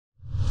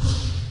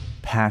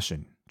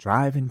Passion,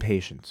 drive, and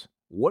patience.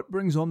 What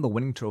brings home the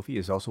winning trophy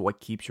is also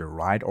what keeps your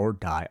ride or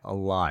die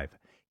alive.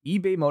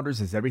 eBay Motors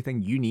has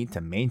everything you need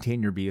to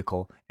maintain your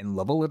vehicle and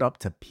level it up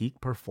to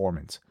peak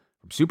performance.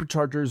 From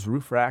superchargers,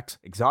 roof racks,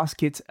 exhaust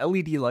kits,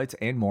 LED lights,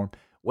 and more,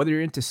 whether you're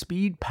into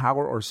speed,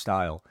 power, or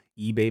style,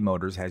 eBay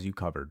Motors has you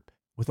covered.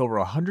 With over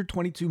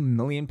 122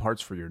 million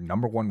parts for your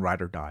number one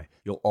ride or die,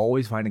 you'll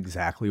always find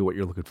exactly what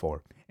you're looking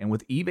for. And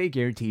with eBay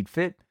Guaranteed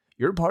Fit,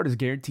 your part is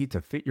guaranteed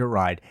to fit your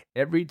ride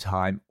every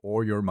time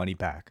or your money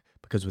back.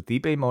 Because with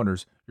eBay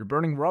Motors, you're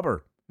burning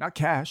rubber, not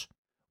cash.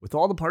 With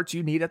all the parts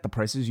you need at the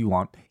prices you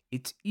want,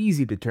 it's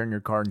easy to turn your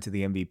car into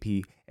the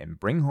MVP and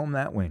bring home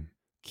that win.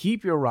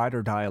 Keep your ride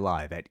or die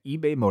alive at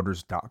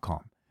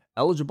ebaymotors.com.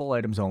 Eligible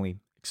items only.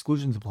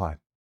 Exclusions apply.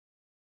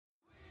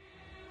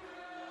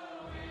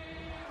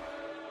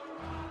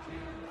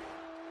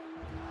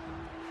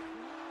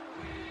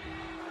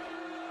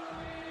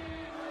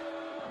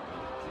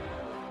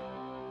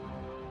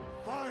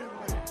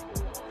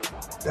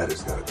 That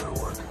is gotta go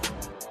to work.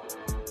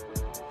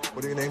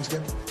 What are your names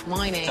again?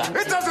 My name.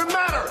 It doesn't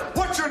matter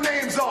what your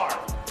names are.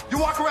 You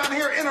walk around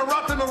here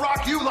interrupting the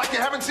rock, you like you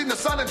haven't seen the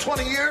sun in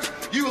 20 years,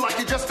 you like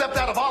you just stepped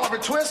out of Oliver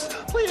Twist.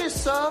 Please,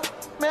 sir,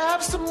 may I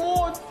have some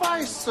more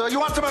advice, sir? You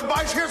want some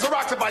advice? Here's the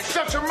rock's advice.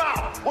 Shut your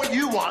mouth. What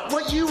you want?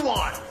 What you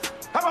want?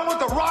 How about what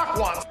the rock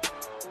wants?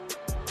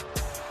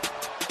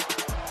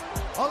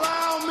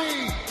 Allow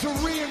me to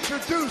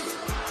reintroduce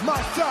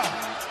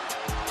myself.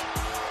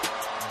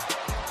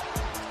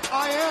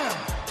 I am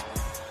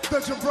the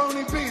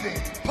jabroni beating,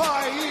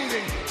 pie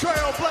eating,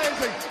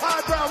 trailblazing,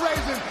 eyebrow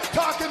raising,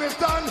 talking is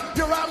done,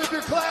 you're out of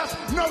your class,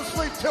 no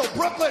sleep till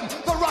Brooklyn,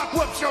 the Rock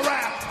whoops your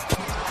ass.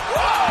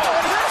 Whoa!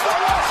 And here's the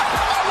rush!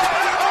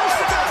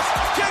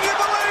 Can you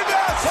believe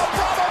this? A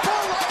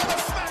probable rock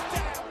of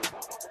SmackDown.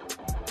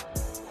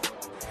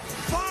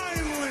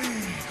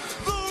 Finally,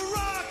 the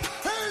Rock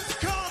has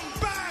come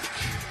back.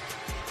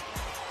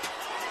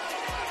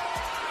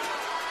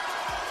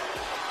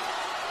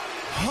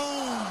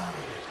 Home.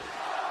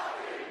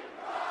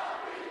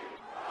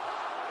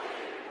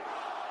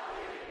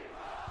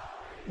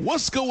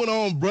 What's going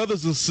on,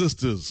 brothers and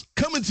sisters?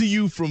 Coming to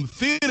you from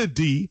Theater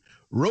D,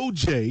 Row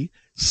J,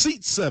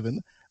 Seat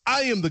 7,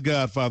 I am the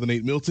Godfather,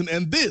 Nate Milton,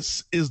 and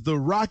this is the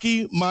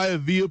Rocky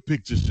Maivia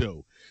Picture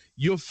Show,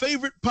 your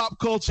favorite pop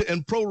culture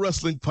and pro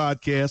wrestling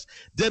podcast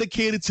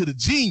dedicated to the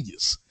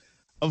genius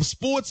of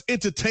sports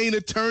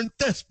entertainer turned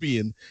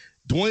thespian,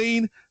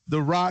 Dwayne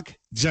 "The Rock"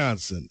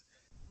 Johnson.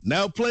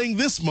 Now playing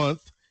this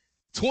month,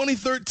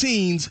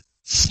 2013's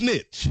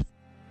Snitch.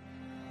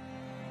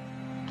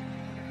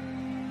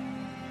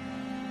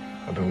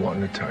 I've been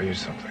wanting to tell you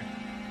something.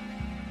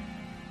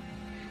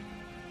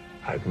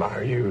 I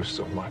admire you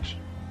so much.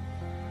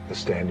 The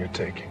stand you're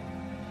taking.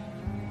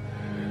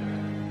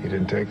 You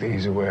didn't take the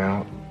easy way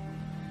out.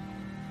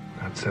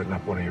 Not setting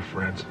up one of your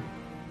friends.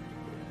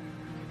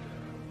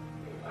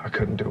 I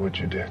couldn't do what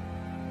you did.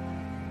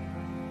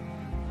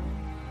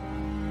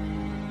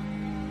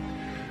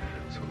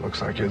 So it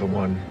looks like you're the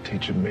one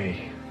teaching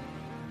me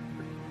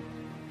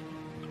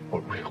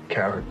what real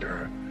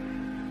character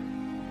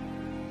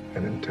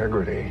and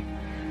integrity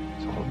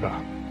is all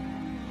about.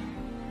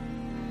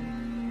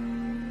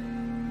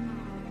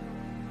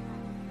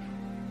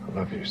 I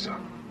love you,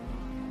 son.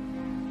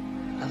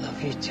 I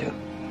love you too.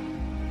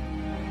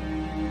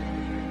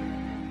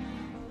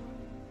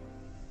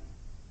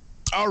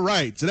 All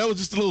right, so that was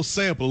just a little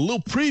sample, a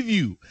little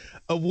preview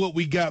of what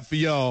we got for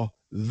y'all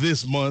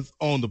this month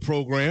on the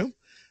program.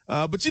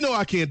 But you know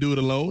I can't do it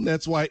alone.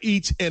 That's why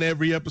each and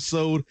every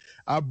episode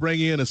I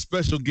bring in a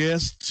special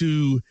guest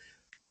to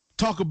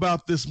talk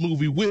about this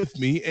movie with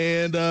me.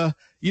 And,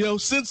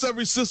 since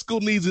every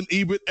Siskel needs an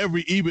Ebert,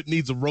 every Ebert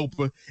needs a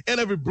Roper, and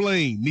every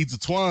Blaine needs a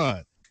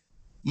Twine.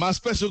 My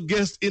special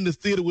guest in the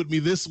theater with me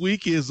this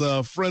week is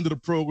a friend of the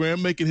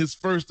program, making his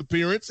first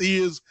appearance. He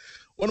is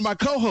one of my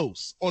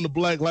co-hosts on the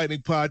Black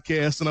Lightning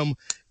podcast, and I'm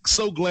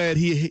so glad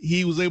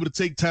he was able to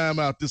take time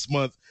out this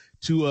month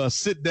to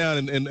sit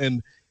down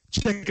and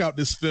check out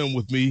this film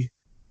with me.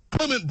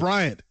 Clement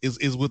Bryant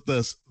is with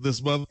us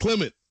this month.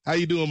 Clement, how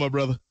you doing, my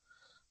brother?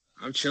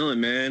 I'm chilling,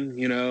 man.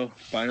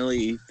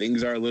 Finally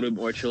things are a little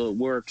more chill at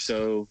work,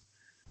 so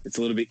it's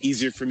a little bit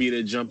easier for me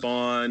to jump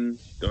on.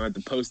 Don't have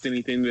to post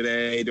anything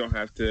today. Don't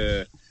have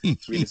to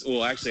read this.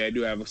 Well, actually, I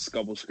do have a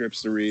couple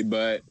scripts to read,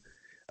 but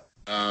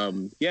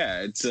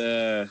it's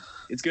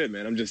good,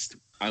 man.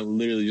 I'm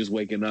literally just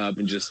waking up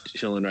and just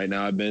chilling right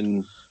now.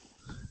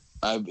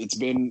 It's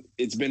been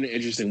an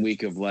interesting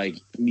week of like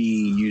me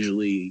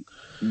usually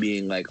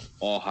being like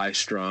all high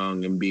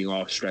strung and being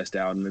all stressed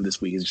out, and then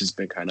this week has just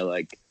been kind of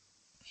like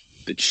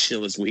the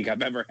chillest week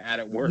I've ever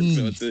had at work.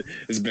 So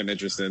it's been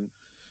interesting.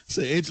 It's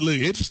an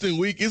interesting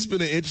week. It's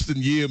been an interesting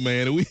year,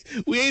 man.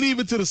 We ain't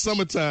even to the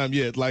summertime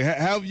yet. Like, how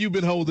have you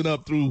been holding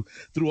up through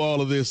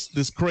all of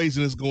this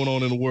craziness going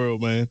on in the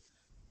world, man?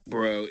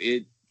 Bro,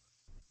 it's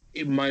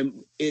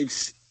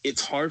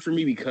hard for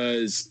me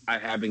because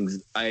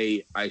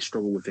I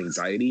struggle with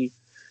anxiety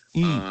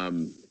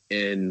in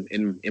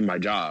my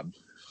job.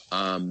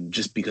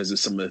 just because of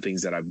some of the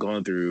things that I've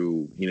gone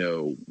through,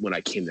 when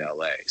I came to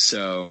LA.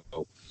 So,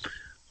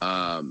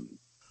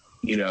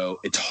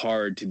 it's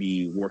hard to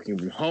be working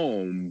from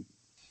home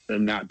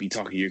and not be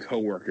talking to your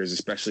coworkers,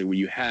 especially when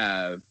you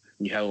have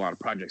a lot of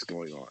projects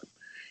going on.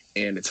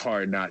 And it's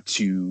hard not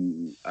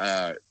to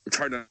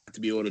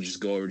be able to just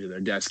go over to their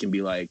desk and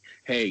be like,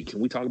 hey, can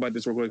we talk about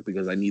this real quick?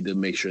 Because I need to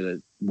make sure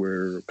that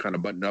we're kind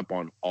of buttoned up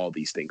on all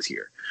these things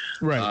here.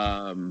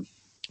 Right.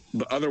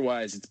 But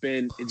otherwise it's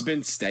been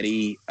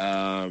steady.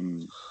 I've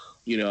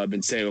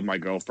been staying with my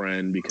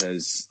girlfriend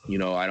because,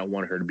 I don't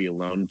want her to be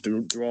alone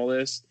through all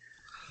this.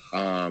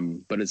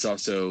 But it's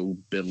also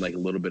been like a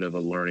little bit of a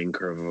learning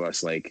curve of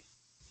us like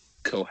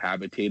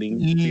cohabitating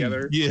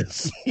together.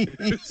 Yes.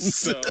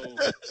 So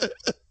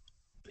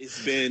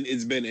it's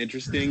been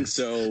interesting.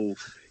 So,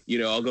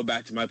 I'll go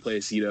back to my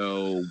place,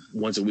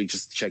 once a week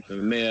just to check the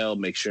mail,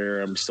 make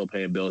sure I'm still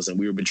paying bills. And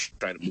we've been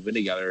trying to move in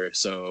together.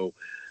 So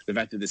the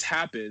fact that this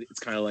happened, it's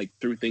kind of like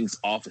threw things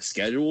off a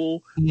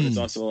schedule, but it's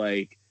also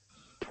like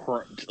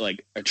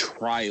a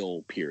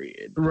trial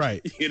period.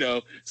 Right.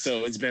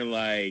 So it's been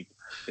like,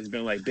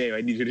 babe,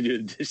 I need you to do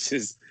the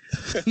dishes.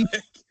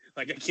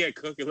 Like I can't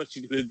cook unless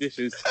you do the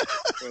dishes.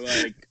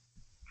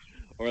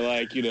 Or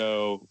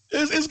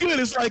it's good.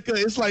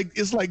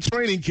 It's like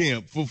training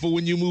camp for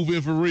when you move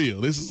in for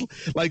real. This is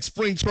like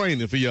spring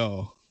training for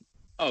y'all.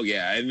 Oh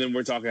yeah, and then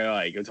we're talking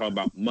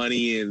about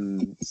money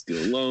and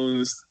student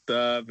loans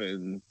stuff,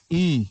 and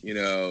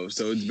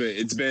so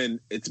it's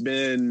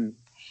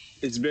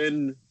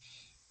been.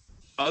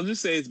 I'll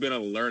just say it's been a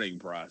learning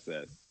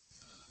process.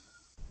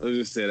 I'll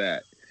just say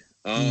that.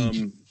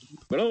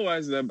 But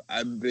otherwise,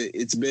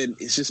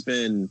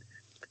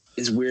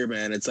 it's weird,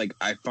 man. It's like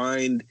I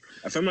find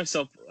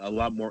myself a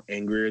lot more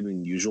angrier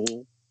than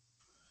usual,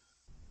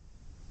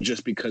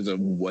 just because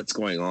of what's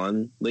going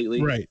on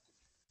lately. Right.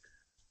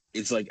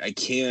 It's like I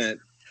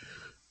can't,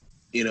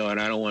 and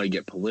I don't want to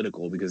get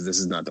political because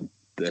that's not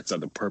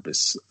the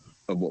purpose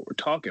of what we're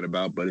talking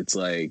about. But it's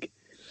like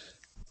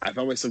I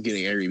found myself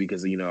getting angry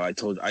because I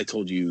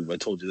told you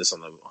this on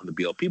the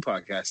BLP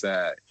podcast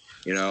that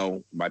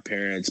my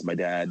parents, my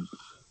dad,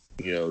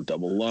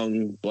 double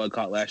lung blood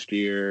clot last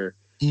year,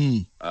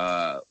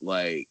 diabetic,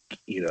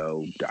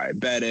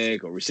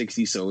 over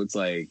 60. So it's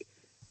like,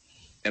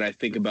 and I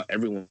think about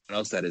everyone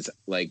else that has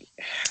like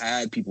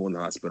had people in the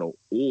hospital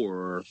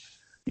or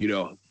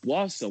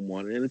lost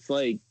someone, and it's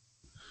like,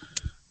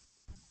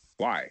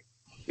 why?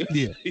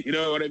 Yeah. You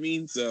know what I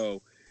mean?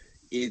 So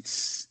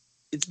it's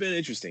been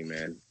interesting,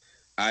 man.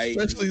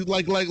 Especially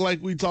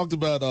like we talked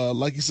about,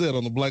 like you said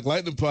on the Black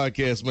Lightning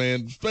podcast,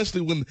 man.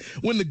 Especially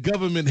when the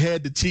government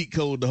had the cheat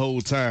code the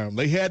whole time,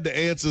 they had the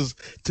answers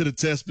to the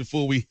test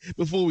before we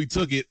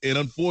took it, and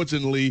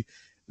unfortunately,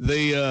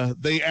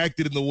 they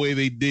acted in the way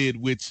they did,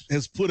 which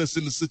has put us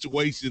in the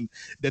situation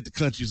that the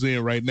country's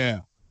in right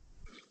now.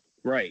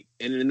 Right,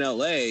 and in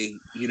LA,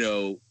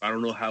 I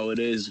don't know how it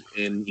is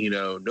in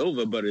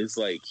Nova, but it's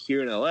like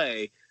here in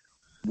LA,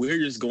 we're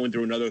just going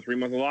through another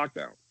 3-month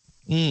lockdown.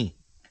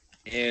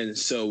 And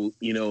so,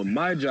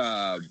 my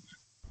job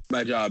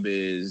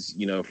is,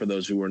 for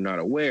those who are not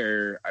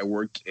aware, I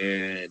work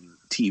in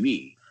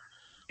TV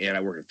and I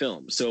work in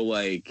film. So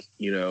like,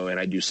 and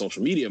I do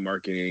social media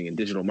marketing and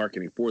digital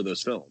marketing for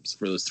those films,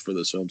 for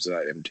those films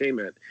that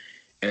entertainment.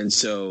 And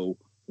so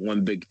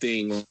one big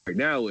thing right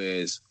now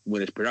is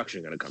when is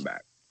production going to come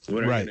back?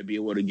 When are we going to be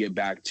able to get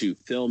back to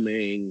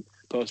filming,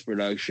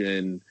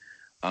 post-production,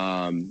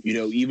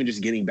 even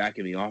just getting back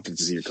in the office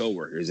to see your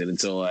coworkers. And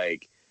so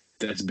like,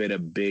 that's been a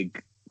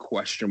big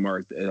question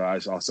mark. And I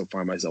also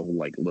find myself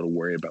like a little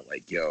worried about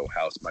like,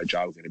 how's my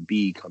job going to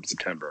be come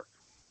September?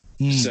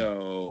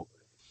 So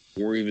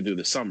we're even through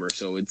the summer.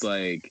 So it's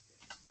like,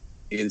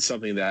 it's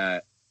something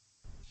that,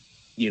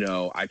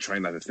 I try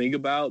not to think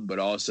about, but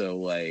also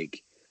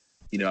like,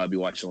 I'll be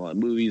watching a lot of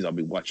movies. I'll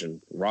be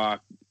watching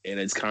Rock. And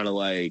it's kind of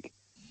like,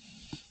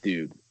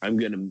 dude, I'm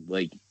going to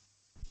like,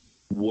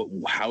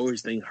 how are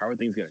things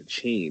going to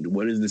change?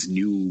 What is this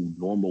new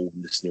normal,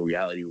 this new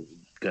reality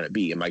going to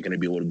be? Am I going to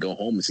be able to go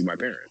home and see my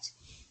parents?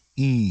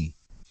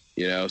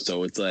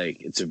 So it's like,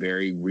 it's a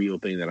very real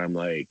thing that I'm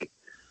like,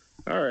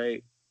 all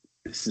right,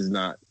 this is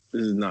not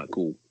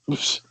cool.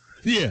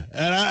 Yeah.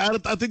 And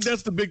I think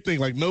that's the big thing.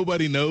 Like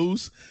nobody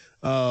knows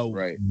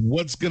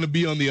what's going to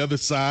be on the other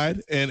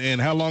side and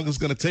how long it's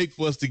going to take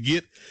for us to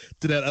get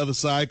to that other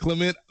side,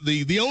 Clement.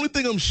 The only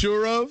thing I'm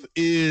sure of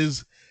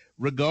is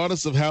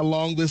regardless of how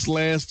long this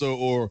lasts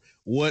or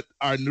what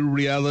our new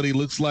reality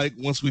looks like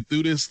once we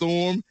through this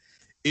storm,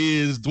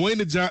 is Dwayne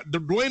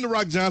the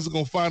Rock Johnson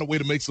gonna find a way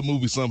to make some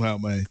movies somehow,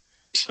 man.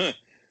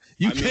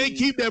 You can't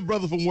keep that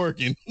brother from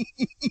working.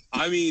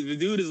 I mean, the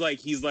dude is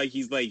he's like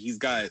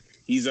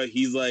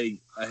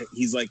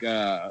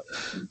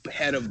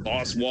head of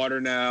Boss Water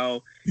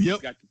now. Yep. He's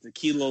got the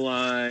tequila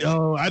line.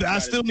 Oh, I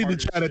still need to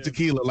try that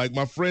tequila. Like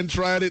my friend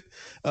tried it.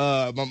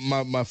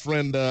 My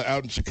friend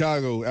out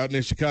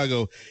near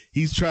Chicago,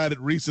 he's tried it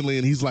recently,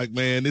 and he's like,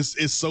 man,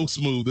 it's so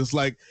smooth. It's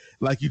like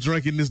you're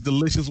drinking this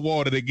delicious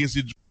water that gets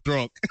you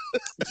drunk.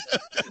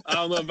 I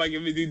don't know if I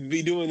can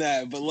be doing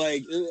that, but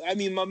I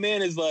mean, my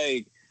man is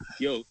like,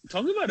 yo,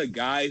 talking about a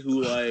guy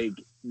who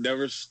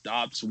never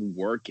stops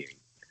working.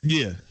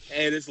 Yeah.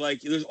 And it's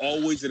like, there's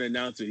always an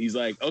announcement. He's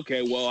like,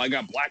 okay, well, I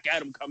got Black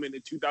Adam coming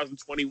in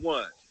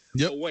 2021.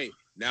 Yep. Oh, wait,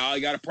 now I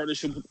got a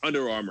partnership with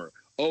Under Armour.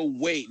 Oh,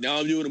 wait, now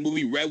I'm doing a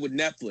movie Red with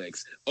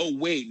Netflix. Oh,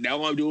 wait,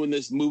 now I'm doing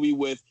this movie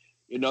with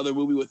another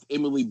movie with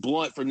Emily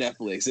Blunt for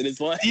Netflix. And it's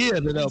like, yeah,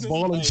 the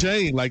ball and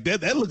chain. Like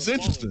that looks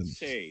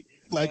interesting.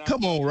 Like,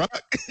 come on,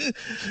 Rock.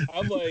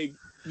 I'm like,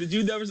 did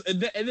you never?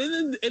 And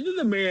then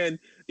the man,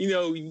 you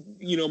know,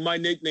 my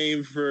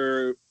nickname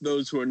for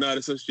those who are not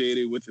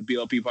associated with the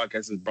BLP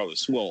podcast is Brother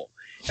Swole.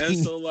 And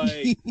so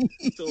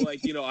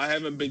you know, I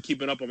haven't been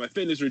keeping up on my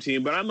fitness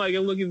routine, but I'm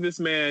looking at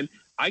this man.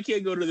 I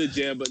can't go to the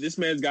gym, but this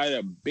man's got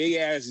a big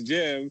ass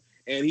gym,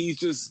 and he's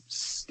just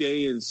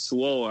staying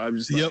swole. I'm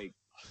just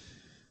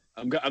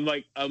I'm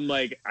like,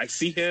 I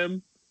see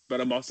him. But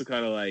I'm also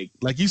kind of like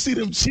you see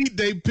them cheat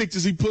day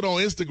pictures he put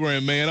on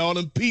Instagram, man, all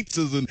them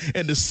pizzas and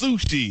the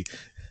sushi.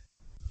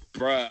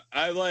 Bruh,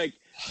 it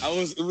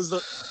was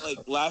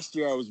last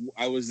year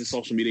I was the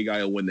social media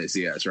guy on When They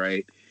See Us,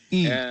 right?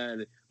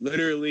 And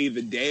literally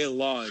the day of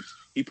launch,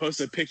 he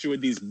posted a picture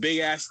with these big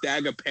ass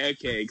stag of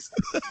pancakes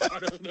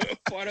part of the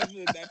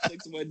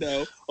Netflix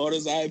window on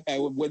his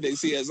iPad with When They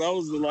See Us. I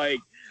was like,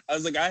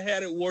 I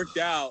had it worked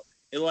out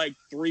in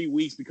 3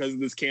 weeks because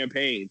of this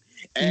campaign.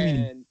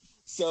 And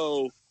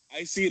so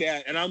I see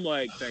that, and I'm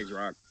like, thanks,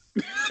 Rock.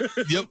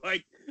 Yep.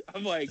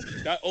 I'm like,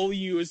 not only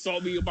you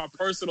insult me in my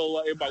personal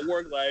life, in my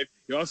work life,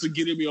 you're also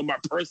getting me on my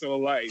personal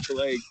life.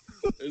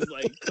 It's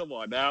like, come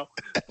on now.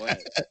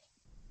 But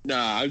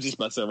nah, I'm just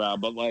messing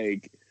around. But I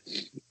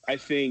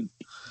think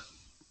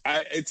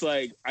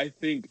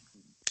you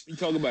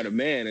talk about a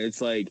man.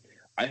 It's like,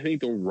 I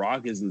think The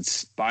Rock is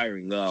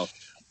inspiring though.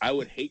 I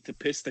would hate to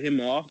piss him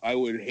off.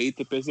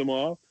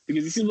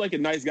 Because he seems like a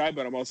nice guy,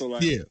 but I'm also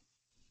like, yeah.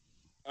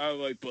 I'm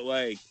like, but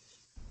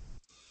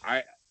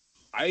I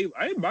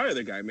admire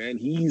the guy, man.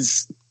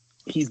 He's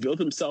built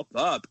himself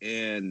up,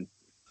 and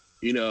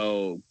you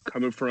know,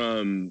 coming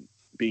from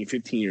being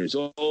 15 years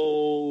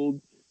old,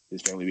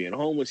 his family being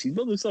homeless, he's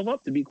built himself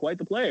up to be quite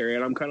the player,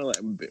 and I'm kind of like,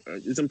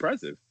 it's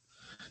impressive.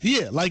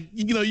 Yeah,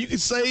 you know, you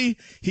could say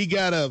he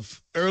got a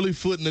early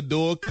foot in the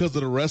door because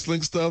of the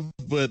wrestling stuff,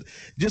 but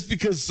just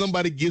because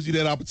somebody gives you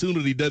that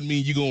opportunity doesn't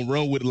mean you're gonna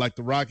run with it like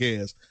The Rock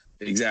has.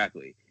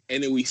 Exactly.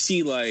 And then we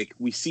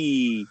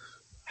see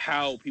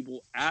how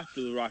people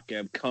after The Rock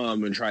have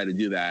come and try to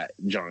do that.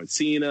 John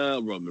Cena,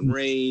 Roman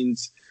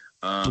Reigns,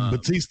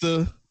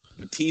 Batista,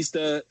 and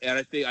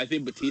I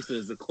think Batista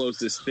is the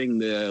closest thing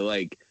to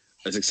a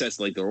success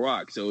like The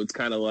Rock. So it's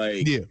kind of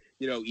you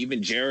know,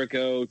 even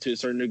Jericho to a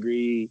certain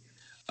degree.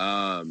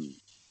 You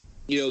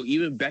know,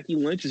 even Becky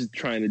Lynch is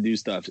trying to do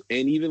stuff,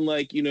 and even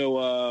you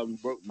know,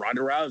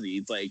 Ronda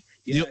Rousey. It's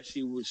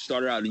she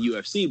started out in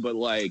UFC, but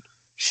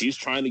she's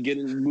trying to get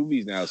into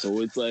movies now. So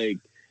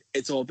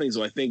it's a whole thing.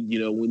 So I think, you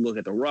know, when we look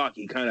at The Rock,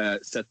 he kind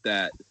of set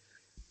that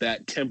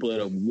template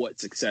of what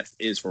success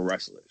is for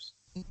wrestlers.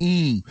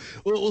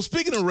 Well,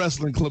 speaking of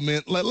wrestling,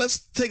 Clement, let's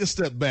take a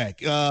step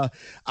back.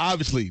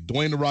 Obviously,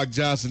 Dwayne The Rock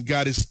Johnson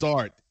got his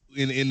start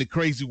in the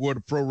crazy world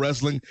of pro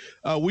wrestling.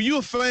 Were you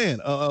a fan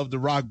of The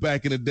Rock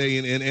back in the day,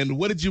 and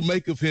what did you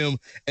make of him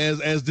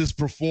as this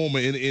performer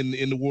in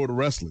the world of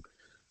wrestling?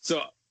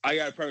 So I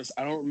got a premise.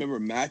 I don't remember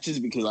matches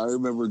because I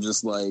remember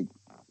just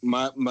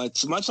my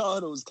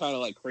childhood was kind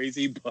of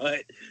crazy,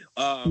 but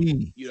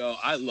you know,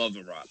 I love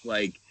The Rock.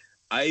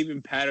 I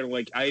even patterned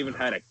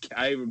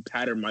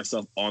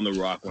myself on The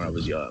Rock when I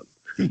was young.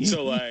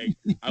 So I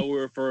would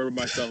refer to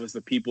myself as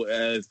the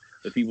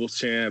people's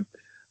champ.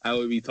 I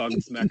would be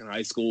talking smack in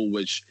high school,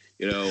 which,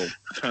 you know,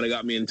 kind of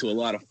got me into a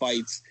lot of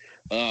fights.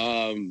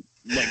 And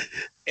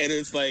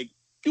it's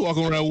you walk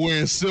around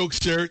wearing silk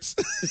shirts.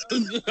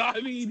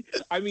 I mean,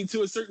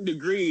 to a certain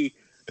degree.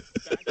 The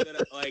fact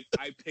that I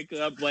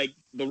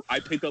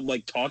picked up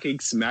talking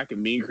smack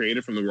and being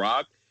creative from The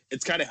Rock,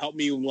 it's kind of helped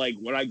me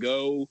when I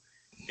go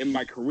in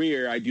my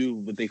career, I do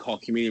what they call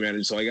community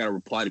manager, so I got to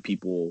reply to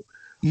people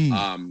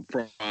from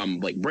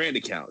brand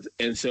accounts,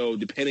 and so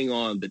depending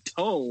on the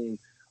tone,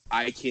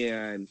 I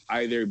can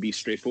either be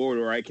straightforward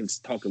or I can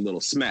talk a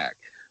little smack.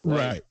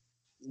 Right.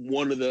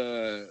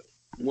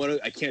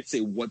 I can't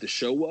say what the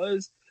show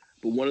was,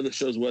 but one of the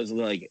shows was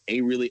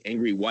a really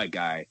angry white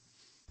guy.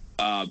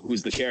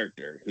 Who's the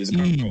character? Who's the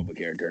comic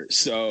character?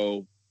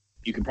 So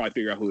you can probably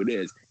figure out who it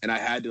is. And I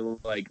had to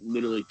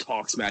literally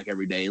talk smack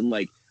every day, and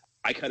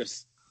I kind of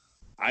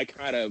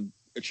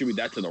attribute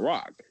that to The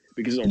Rock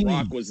because The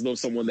Rock was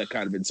someone that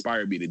kind of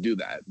inspired me to do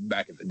that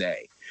back in the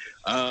day.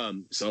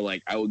 So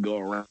like I would go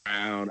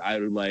around, I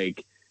would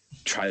like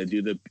try to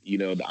do the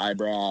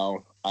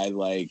eyebrow. I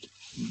like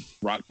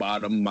rock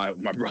bottom my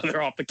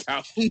brother off the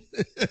couch.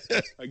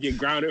 I get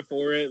grounded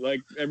for it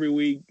like every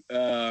week.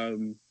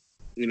 I'm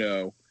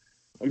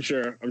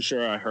sure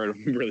I hurt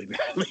him really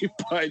badly,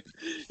 but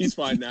he's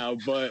fine now.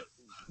 But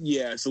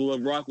yeah, so The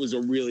Rock was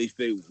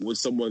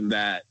someone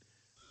that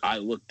I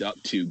looked up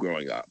to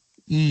growing up.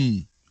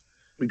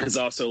 Because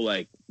also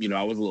like,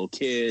 I was a little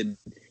kid.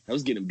 I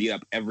was getting beat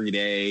up every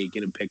day,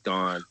 getting picked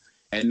on,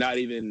 and not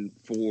even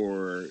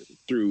through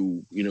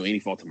any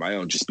fault of my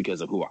own, just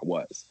because of who I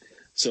was.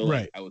 So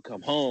like, I would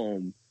come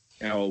home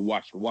and I would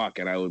watch The Rock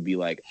and I would be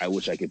like, I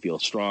wish I could feel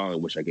strong. I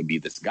wish I could be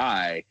this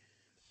guy.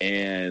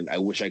 And I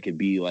wish I could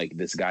be like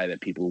this guy that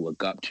people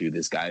look up to,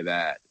 this guy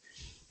that,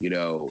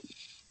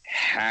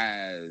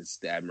 has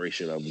the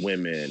admiration of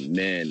women,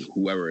 men,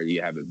 whoever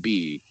you have it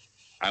be.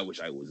 I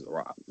wish I was The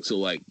Rock. So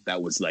like, that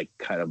was like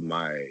kind of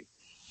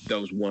that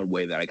was one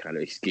way that I kind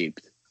of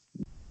escaped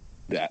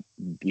that,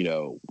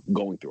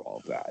 going through all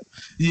of that.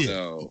 Yeah.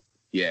 So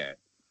yeah,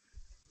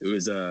 it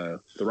was, The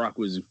Rock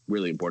was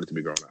really important to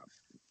me growing up.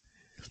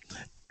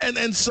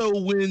 And so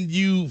when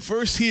you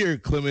first hear,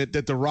 Clement,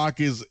 that The Rock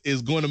is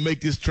going to make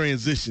this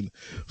transition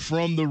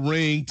from the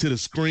ring to the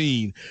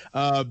screen,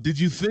 did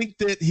you think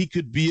that he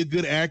could be a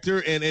good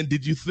actor? And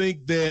did you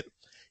think that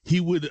he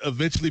would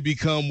eventually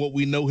become what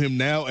we know him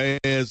now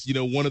as,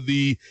 one of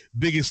the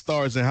biggest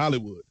stars in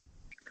Hollywood?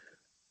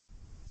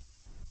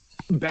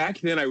 Back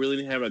then, I really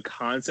didn't have a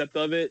concept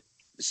of it.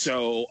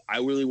 So I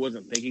really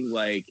wasn't thinking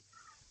like,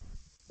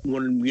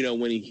 when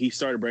he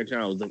started branching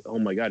out, I was like, oh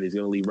my God, he's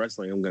going to leave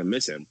wrestling. I'm going to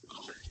miss him.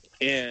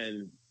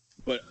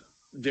 But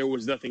there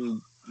was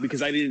nothing,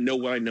 because I didn't know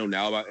what I know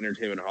now about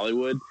entertainment in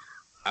Hollywood.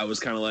 I was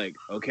kind of like,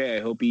 okay,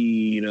 I hope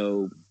he,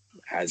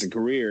 has a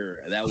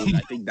career. I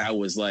think that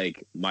was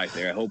like my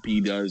thing. I hope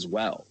he does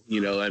well.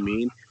 You know what I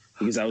mean?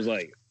 Because I was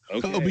like,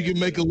 okay, I hope he can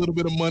make a little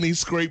bit of money,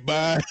 scrape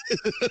by.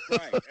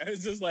 Right. I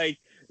was just like,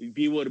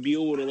 be able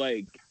to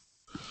like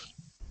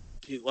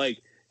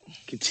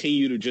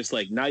continue to just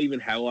like not even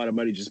have a lot of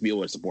money, just be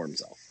able to support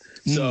himself.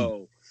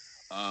 So,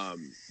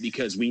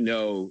 because we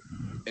know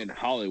in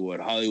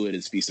Hollywood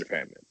is feast or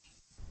famine.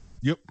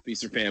 Yep.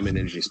 Feast or famine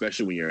energy,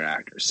 especially when you're an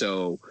actor.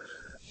 So,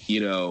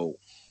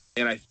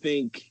 and I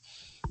think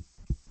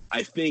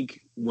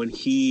when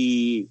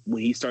he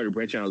started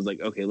branching out, I was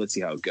like, okay, let's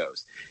see how it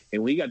goes.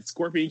 And when he got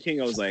Scorpion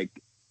King, I was like,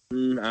 I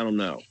don't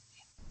know.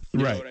 You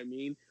know what I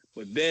mean?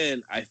 But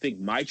then I think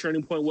my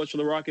turning point was for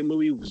the Rocket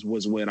movie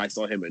was when I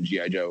saw him in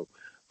G.I. Joe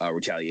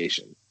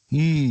Retaliation.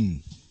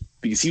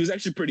 Because he was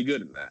actually pretty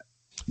good in that.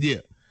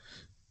 Yeah.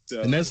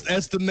 So, and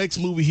that's the next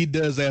movie he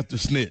does after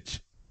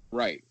Snitch.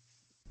 Right.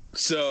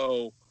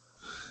 So,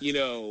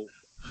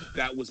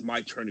 that was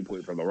my turning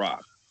point for The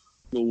Rock.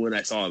 But when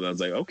I saw him, I was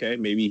like, okay,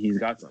 maybe he's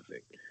got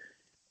something.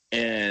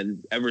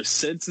 And ever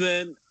since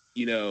then,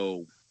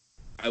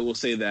 I will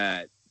say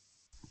that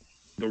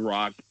The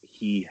Rock,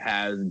 he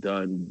has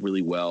done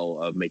really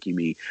well of making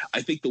me.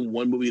 I think the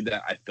one movie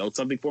that I felt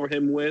something for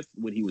him with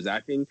when he was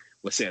acting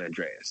was San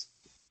Andreas.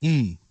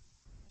 When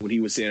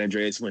he was San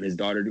Andreas, when his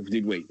daughter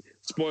wait,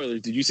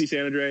 spoilers, did you see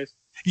San Andreas?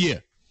 Yeah.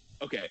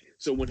 Okay,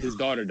 so when his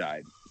daughter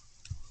died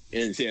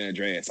in San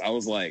Andreas, I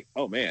was like,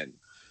 oh man,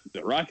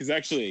 The Rock is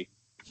actually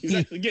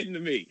getting to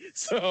me.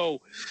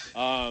 So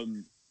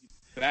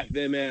back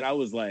then, man, I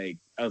was like,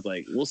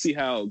 we'll see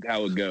how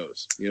it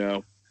goes,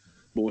 But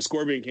with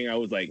Scorpion King, I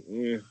was like,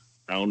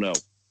 I don't know.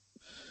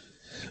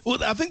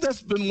 Well, I think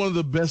that's been one of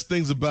the best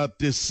things about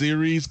this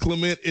series,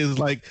 Clement, is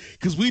like,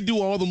 because we do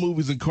all the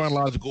movies in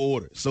chronological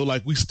order. So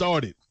like we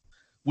started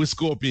with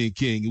Scorpion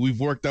King and we've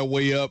worked our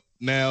way up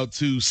now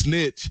to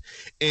Snitch,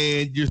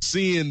 and you're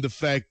seeing the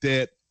fact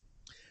that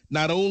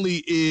not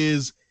only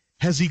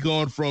has he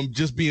gone from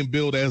just being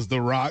billed as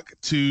The Rock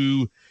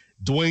to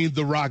Dwayne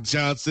The Rock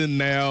Johnson,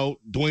 now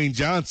Dwayne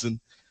Johnson.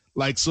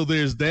 Like, so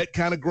there's that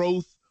kind of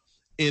growth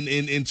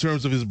in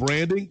terms of his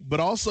branding, but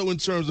also in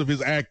terms of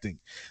his acting.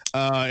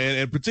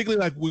 And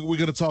particularly like we're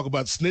going to talk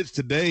about Snitch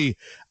today.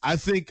 I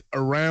think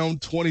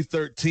around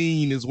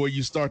 2013 is where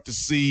you start to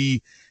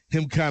see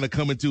him kind of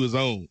come into his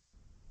own.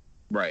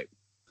 Right.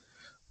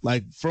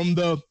 Like from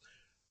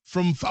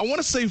I want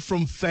to say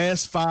from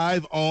Fast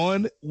 5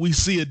 on, we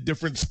see a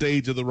different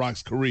stage of The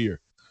Rock's career.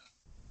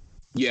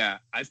 Yeah,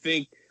 I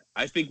think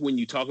when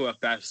you talk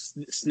about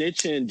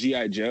Snitch and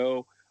G.I.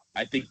 Joe,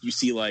 I think you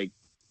see like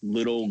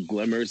little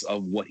glimmers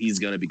of what he's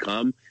going to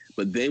become.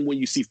 But then when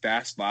you see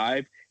Fast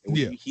 5 and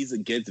when he's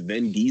against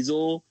Vin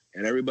Diesel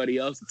and everybody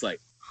else, it's like,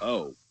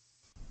 oh,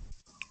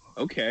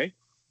 okay.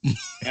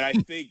 And I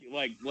think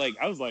like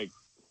I was like,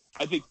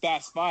 I think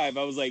Fast 5,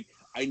 I was like,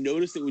 I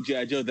noticed it with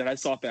G.I. Joe that I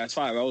saw Fast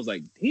 5. I was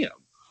like, damn,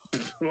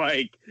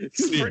 like, this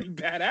is pretty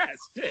badass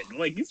shit.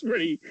 Like, this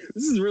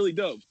is really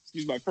dope.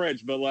 Excuse my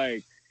French, but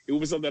like, it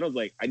was something that I was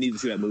like, I need to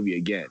see that movie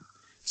again.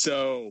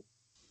 So,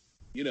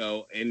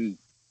 and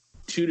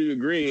to the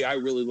degree, I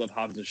really love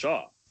Hobbs and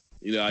Shaw.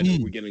 I know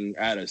we're getting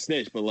out of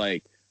Snitch, but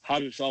like,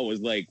 Hobbs and Shaw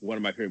was like one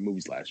of my favorite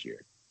movies last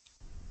year.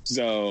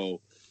 So,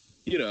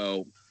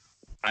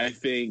 I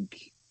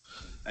think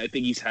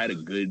he's had a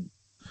good,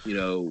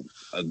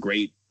 a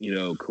great,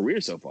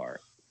 career so far.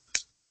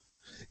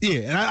 Yeah,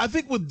 and I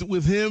think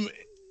with him,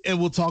 and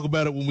we'll talk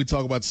about it when we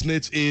talk about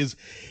Snitch, is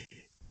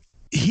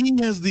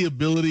he has the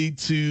ability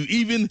to,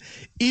 even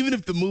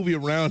if the movie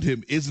around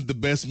him isn't the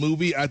best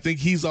movie, I think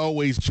he's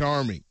always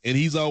charming, and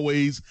he's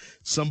always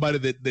somebody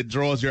that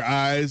draws your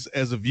eyes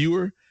as a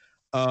viewer.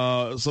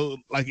 So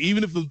like,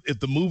 even if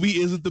the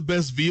movie isn't the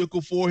best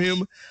vehicle for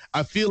him,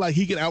 I feel like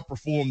he can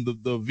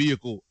outperform the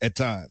vehicle at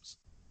times.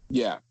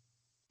 Yeah.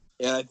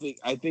 And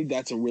I think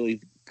that's a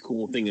really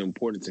cool thing and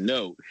important to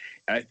note.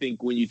 And I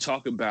think when you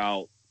talk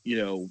about,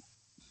 the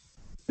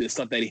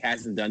stuff that he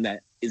hasn't done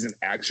that isn't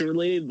action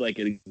related, like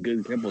a good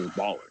example is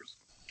Ballers.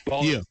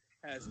 Ballers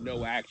has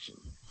no action,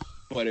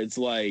 but it's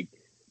like,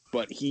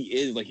 but he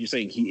is, like you're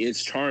saying, he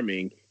is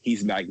charming.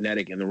 He's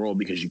magnetic in the role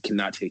because you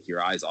cannot take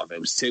your eyes off him.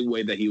 It was the same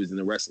way that he was in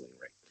the wrestling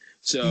ring.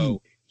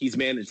 So he's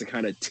managed to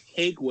kind of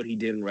take what he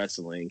did in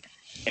wrestling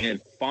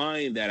and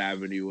find that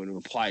avenue and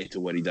apply it to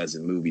what he does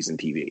in movies and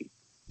TV.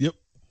 Yep.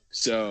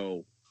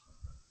 So,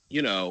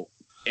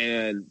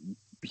 and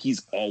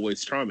he's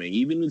always charming.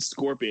 Even in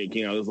Scorpion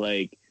King, I was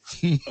like,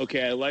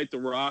 okay, I like The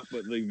Rock,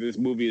 but like this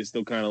movie is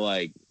still kind of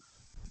like,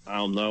 I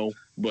don't know.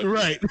 But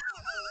right.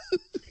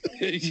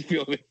 You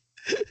feel me?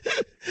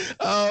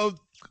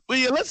 But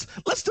yeah, let's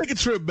take a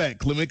trip back,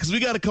 Clement, because we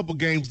got a couple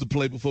games to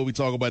play before we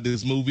talk about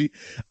this movie.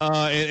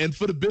 And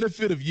for the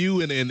benefit of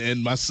you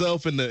and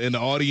myself and the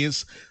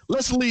audience,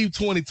 let's leave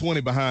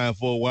 2020 behind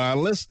for a while.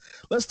 Let's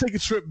take a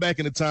trip back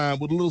in the time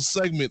with a little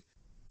segment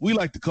we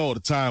like to call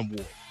the Time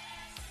Warp.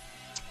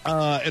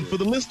 And for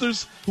the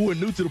listeners who are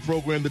new to the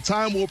program, the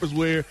Time Warp is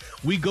where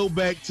we go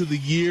back to the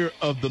year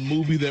of the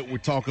movie that we're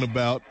talking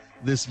about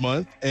this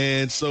month.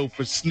 And so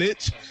for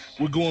Snitch,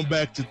 we're going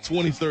back to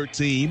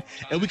 2013,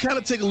 and we kind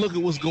of take a look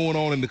at what's going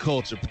on in the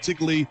culture,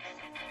 particularly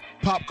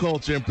pop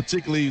culture and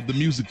particularly the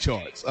music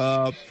charts.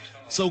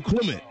 So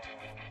Clement,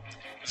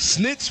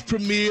 Snitch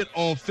premiered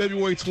on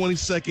February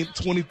 22nd,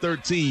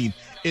 2013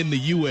 in the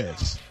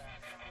U.S.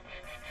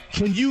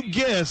 Can you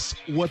guess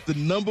what the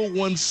number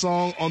one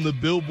song on the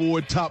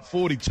Billboard Top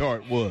 40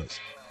 chart was?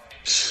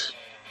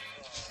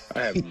 I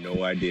have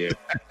no idea.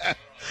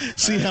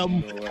 See how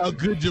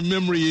good your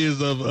memory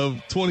is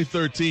of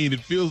 2013.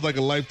 It feels like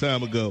a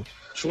lifetime ago.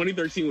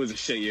 2013 was a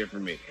shit year for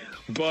me.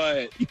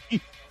 But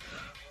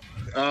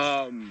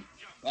I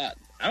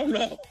don't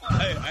know.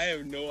 I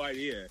have no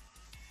idea.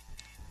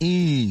 I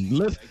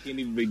can't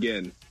even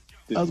begin.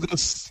 I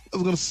was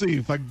gonna see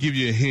if I can give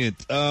you a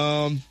hint.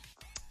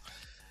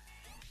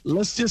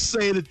 Let's just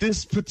say that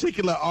this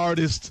particular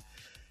artist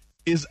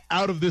is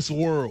out of this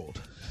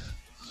world.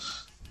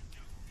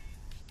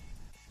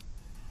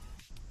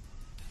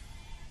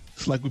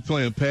 It's like we're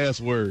playing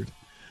Password.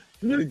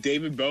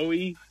 David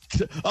Bowie?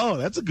 Oh,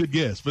 that's a good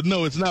guess. But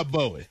no, it's not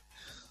Bowie.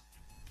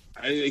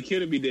 It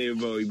couldn't be David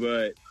Bowie,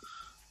 but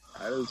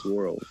out of this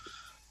world.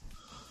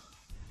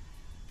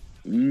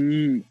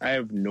 I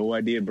have no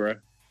idea, bro.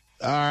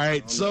 All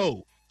right,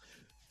 so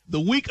the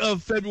week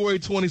of February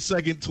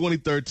 22nd,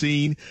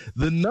 2013,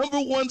 the number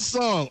one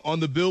song on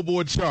the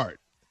Billboard chart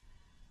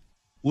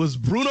was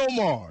Bruno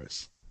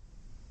Mars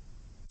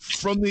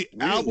from the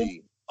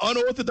album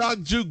Unorthodox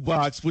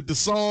Jukebox with the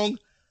song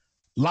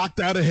Locked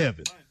Out of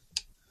Heaven.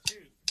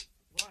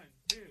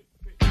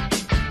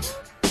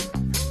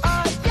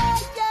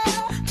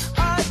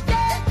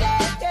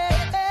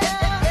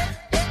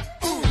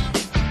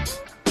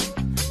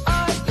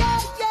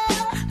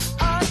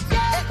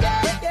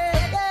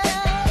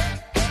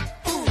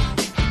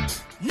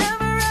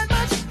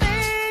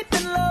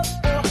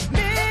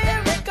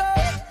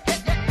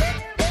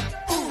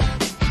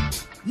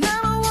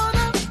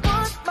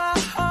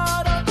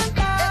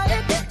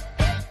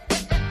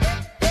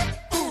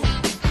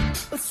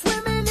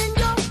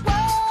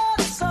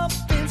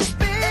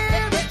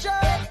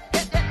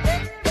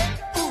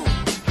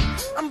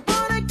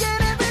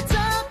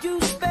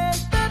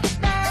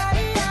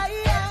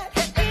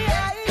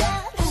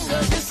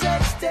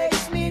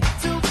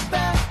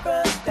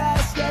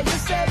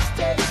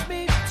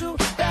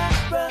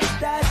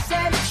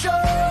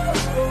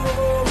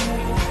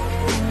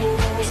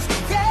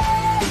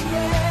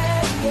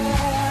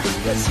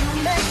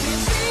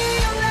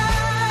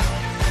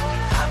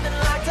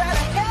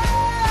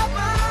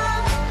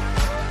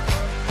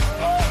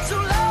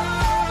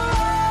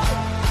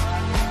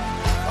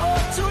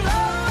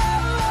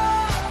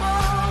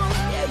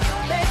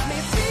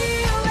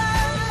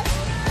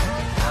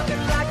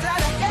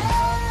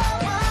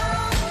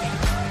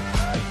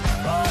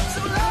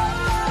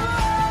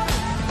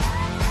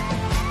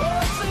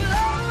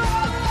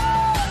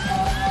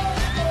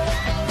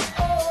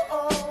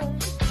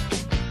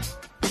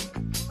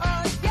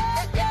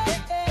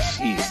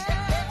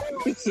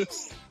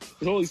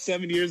 It was only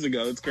 7 years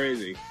ago. It's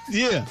crazy.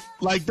 Yeah,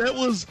 like that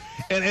was,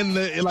 and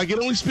like it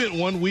only spent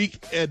 1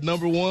 week at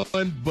number one,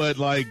 but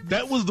like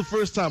that was the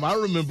first time I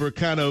remember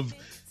kind of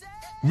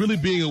really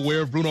being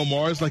aware of Bruno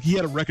Mars. Like he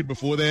had a record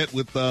before that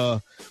with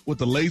the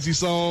Lazy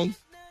song.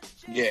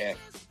 Yeah,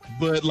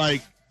 but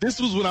like this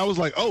was when I was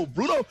like, oh,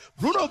 Bruno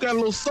got a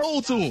little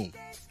soul to him.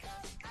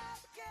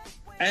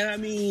 And I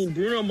mean,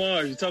 Bruno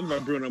Mars, you're talking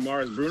about Bruno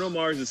Mars. Bruno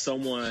Mars is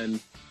someone,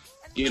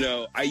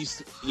 I used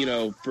to,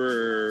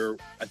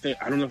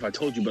 I don't know if I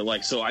told you, but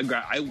like, so I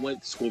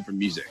went to school for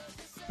music.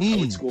 I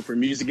went to school for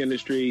music, and,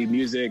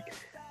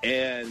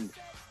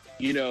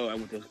 I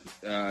went to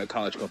a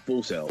college called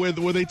Full Sail. Where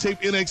they tape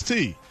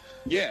NXT.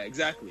 Yeah,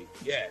 exactly.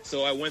 Yeah,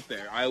 so I went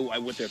there. I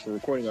went there for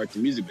recording arts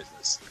and music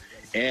business.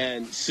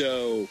 And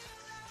so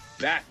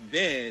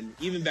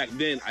even back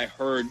then, I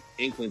heard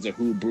inklings of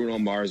who Bruno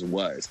Mars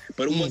was.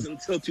 But it wasn't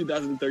until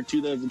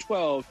 2013,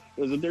 2012,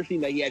 it was the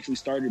 13 that he actually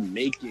started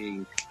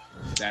making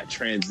that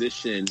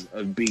transition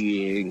of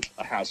being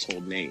a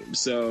household name.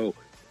 So,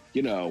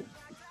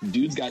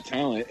 dude's got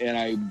talent, and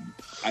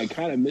I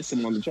kind of miss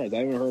him on the charts. I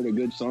haven't heard a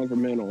good song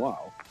from him in a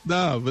while.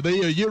 No, but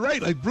you're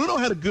right. Like, Bruno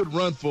had a good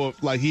run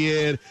he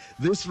had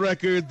this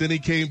record, then he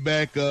came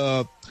back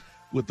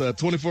with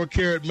 24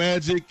 Karat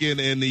Magic, and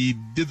he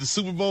did the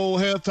Super Bowl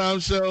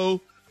halftime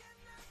show.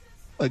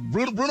 Like,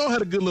 Bruno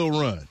had a good little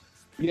run.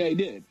 Yeah, he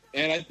did.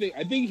 And I think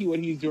what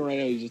he's doing right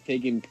now is just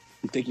taking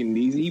it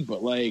easy.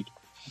 But like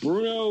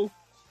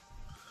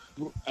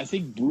I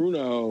think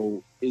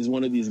Bruno is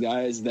one of these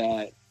guys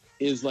that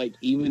is like,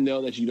 even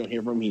though that you don't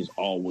hear from him, he's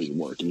always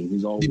working.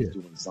 He's always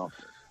doing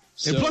something.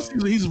 And plus,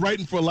 he's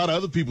writing for a lot of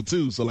other people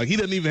too. So like, he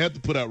doesn't even have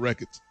to put out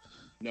records.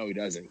 No, he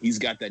doesn't. He's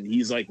got that.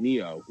 He's like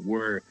Neo,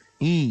 where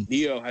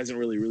Neo hasn't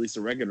really released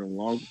a record in a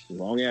long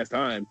ass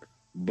time,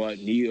 but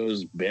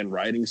Neo's been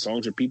writing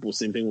songs for people.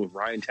 Same thing with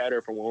Ryan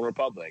Tedder from One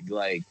Republic,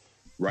 like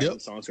writing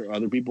songs for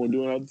other people and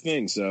doing other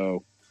things.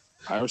 So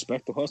I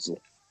respect the hustle.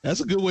 That's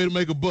a good way to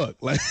make a buck.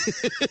 Like,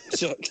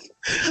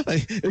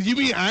 if you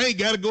mean I ain't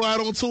got to go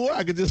out on tour,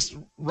 I could just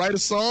write a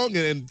song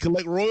and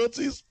collect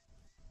royalties.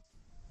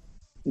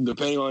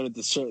 Depending on if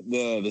the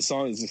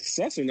song is a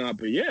success or not,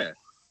 but yeah,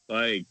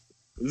 like,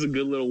 it's a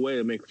good little way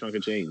to make a chunk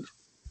of change.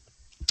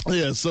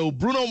 Yeah, so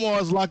Bruno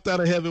Mars, Locked Out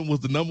of Heaven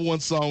was the number one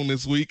song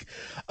this week.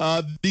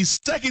 The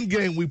second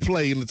game we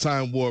play in the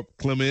Time Warp,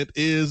 Clement,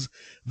 is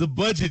the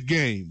budget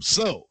game.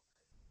 So,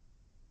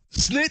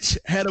 Snitch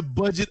had a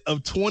budget of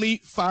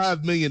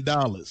 $25 million.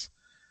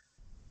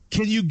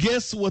 Can you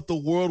guess what the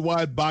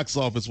worldwide box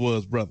office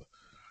was, brother?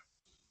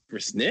 For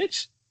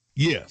Snitch?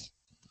 Yes.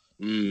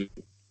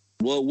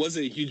 Well, it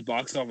wasn't a huge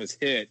box office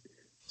hit,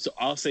 so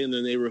I'll say in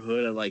the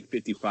neighborhood of like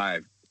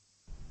 55.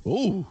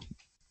 Ooh.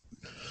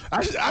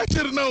 I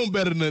should have known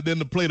better than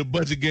to play the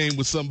budget game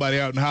with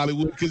somebody out in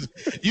Hollywood, because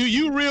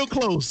you real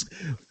close.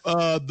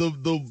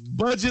 The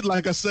budget,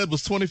 like I said,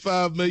 was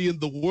 $25 million.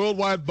 The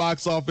worldwide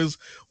box office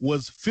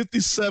was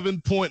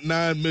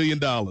 $57.9 million.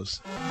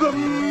 The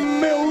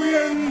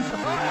millions.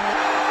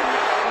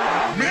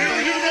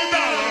 Millions of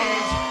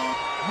dollars.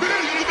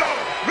 Millions of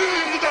dollars.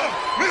 Millions of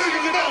dollars. Millions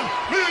of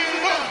dollars. Millions of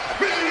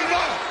dollars. Millions of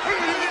dollars.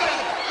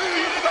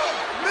 Millions of dollars. Millions of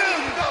dollars.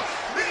 Millions of dollars.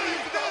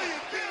 Millions of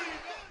dollars.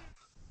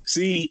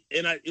 See,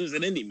 and it was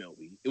an indie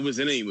movie. It was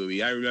an indie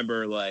movie. I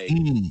remember, like,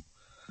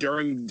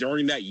 during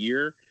that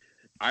year,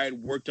 I had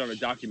worked on a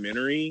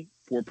documentary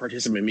for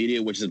Participant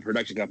Media, which is a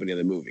production company of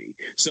the movie.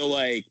 So,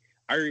 like,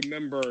 I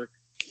remember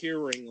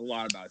hearing a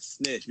lot about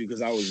Snitch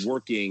because I wasn't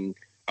working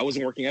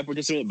at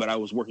Participant, but I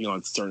was working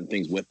on certain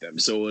things with them.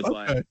 So it was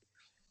like,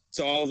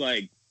 so I was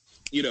like,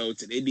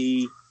 it's an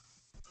indie,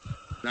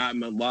 not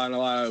a lot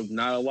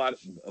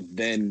of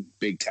then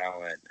big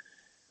talent,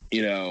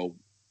 it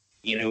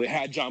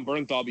had John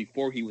Bernthal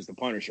before he was the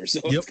Punisher. So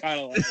it's kind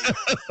of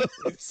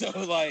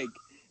like,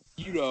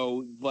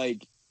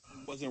 it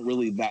wasn't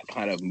really that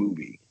kind of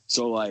movie.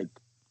 So like,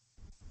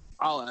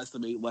 I'll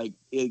estimate I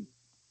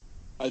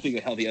think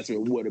a healthy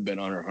estimate would have been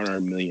under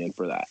 $100 million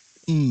for that.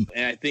 And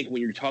I think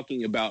when you're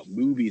talking about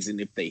movies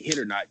and if they hit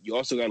or not, you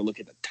also got to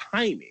look at the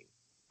timing,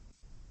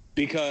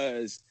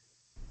 because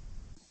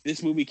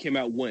this movie came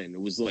out when?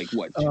 It was like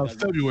what?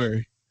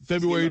 February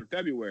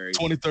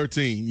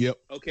 2013. Yep.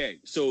 Okay,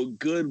 so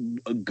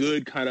a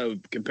good kind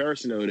of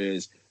comparison note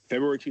is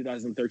February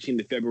 2013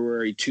 to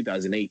February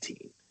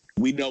 2018.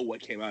 We know what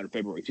came out in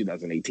February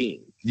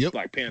 2018. Yep.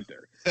 Black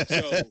Panther.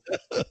 So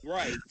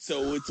right.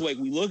 So it's like,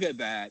 we look at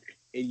that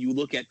and you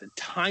look at the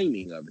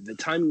timing of it. The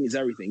timing is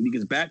everything,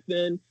 because back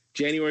then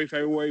January,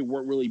 February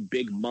weren't really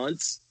big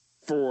months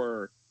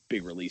for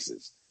big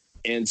releases.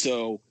 And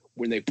so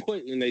when they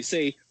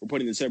say we're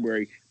putting this in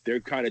February, they're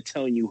kind of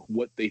telling you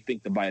what they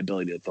think the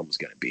viability of the film is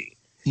going to be.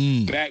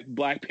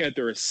 Black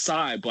Panther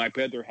aside, Black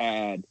Panther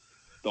had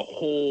the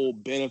whole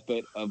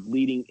benefit of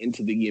leading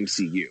into the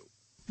MCU.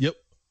 Yep.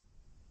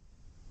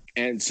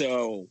 And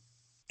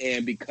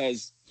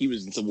because he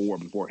was in Civil War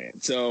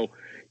beforehand. So,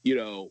 we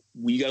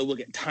got to look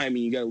at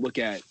timing. You got to look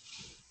at,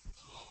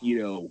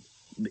 the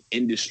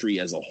industry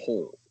as a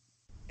whole,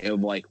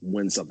 and like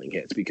when something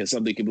hits, because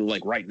something can be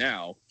like right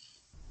now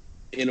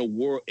in a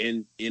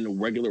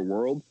regular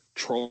world,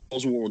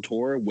 Trolls World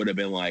Tour would have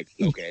been like,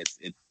 okay,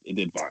 it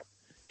did fine.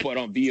 But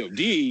on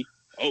VOD,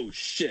 oh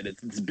shit,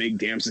 it's a big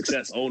damn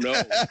success. Oh no,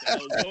 what the hell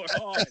is going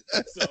on?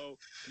 So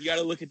you got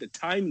to look at the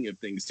timing of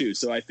things too.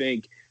 So I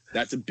think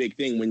that's a big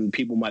thing. When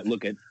people might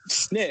look at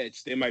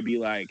Snitch, they might be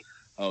like,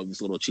 oh,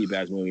 this little cheap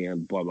ass movie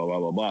and blah blah blah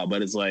blah blah.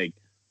 But it's like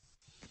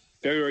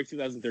February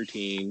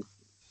 2013.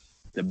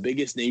 The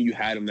biggest name you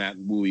had in that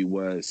movie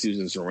was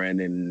Susan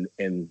Sarandon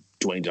and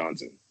Dwayne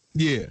Johnson.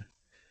 Yeah,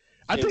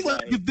 I think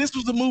like if this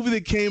was a movie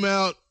that came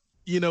out,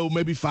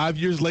 maybe 5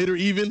 years later,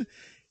 even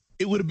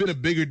it would have been a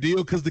bigger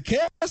deal because the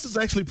cast is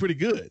actually pretty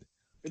good.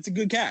 It's a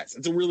good cast.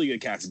 It's a really good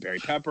cast. Barry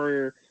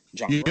Pepper,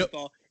 John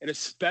Bernthal, and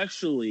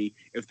especially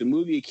if the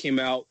movie came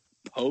out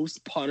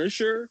post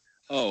Punisher.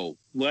 Oh,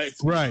 right.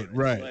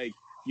 Like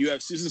you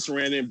have Susan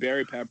Sarandon,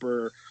 Barry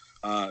Pepper,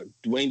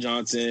 Dwayne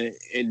Johnson,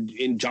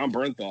 and John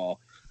Bernthal,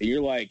 and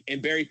you're like,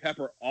 and Barry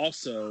Pepper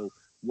also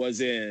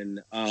was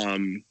in.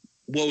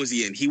 What was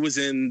he in? He was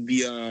in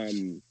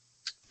the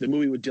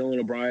movie with Dylan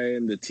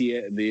O'Brien, the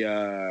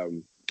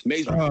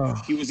Maze Runner.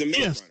 He was in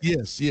Maze Runner.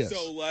 Yes.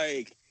 So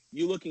like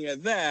you looking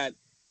at that.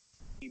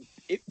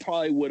 It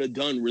probably would have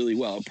done really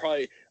well.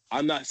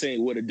 I'm not saying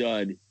it would have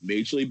done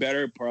majorly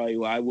better.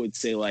 Probably, I would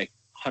say like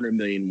 100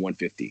 million,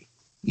 150.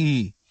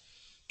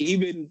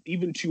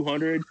 Even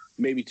 200,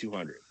 maybe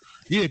 200.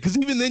 Yeah, because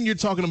even then you're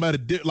talking about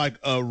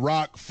a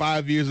Rock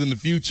 5 years in the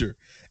future,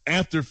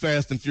 after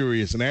Fast and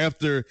Furious and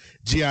after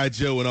G.I.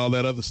 Joe and all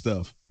that other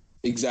stuff.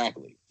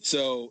 Exactly.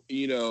 So,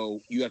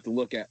 you have to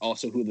look at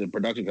also who the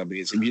production company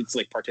is. If it's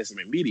like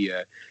Participant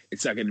Media,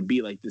 it's not going to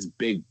be like this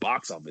big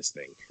box office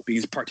thing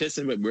because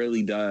Participant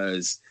really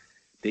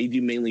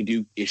mainly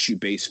do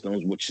issue-based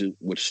films, which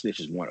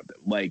Snitch is one of them.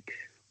 Like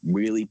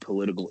really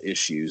political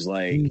issues.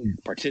 Like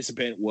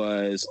Participant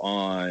was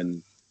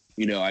on,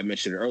 I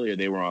mentioned it earlier,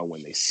 they were on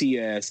When They See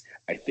Us.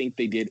 I think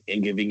they did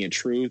Inconvenient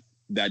Truth,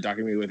 that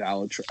documentary with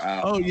Al.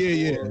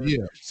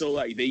 Yeah. So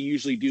like they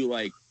usually do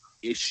like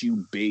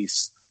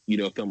issue-based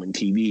film and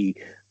TV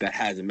that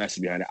has a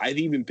message behind it. I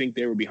even think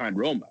they were behind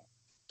Roma.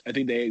 I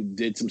think they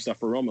did some stuff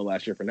for Roma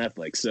last year for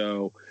Netflix.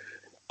 So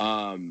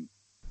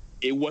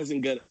it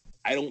wasn't good.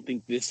 I don't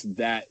think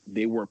that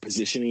they were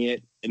positioning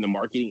it in the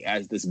marketing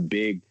as this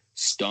big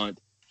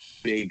stunt,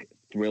 big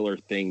thriller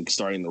thing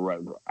starting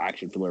the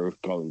action thriller,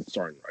 calling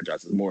starring the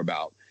Justice. It's more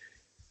about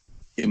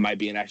it might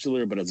be an action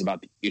thriller, but it's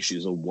about the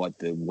issues of what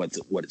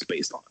it's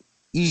based on.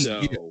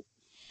 So yeah.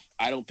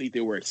 I don't think they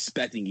were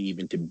expecting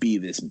even to be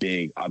this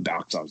big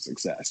box office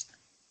success.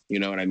 You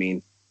know what I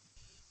mean?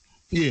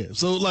 Yeah.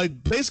 So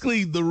like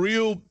basically the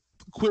real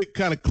quick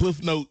kind of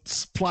Cliff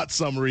Notes plot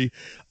summary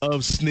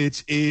of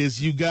Snitch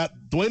is you got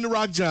Dwayne "The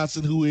Rock"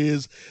 Johnson, who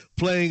is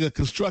playing a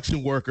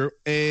construction worker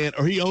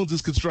or he owns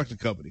his construction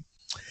company.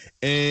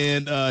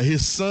 And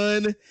his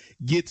son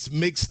gets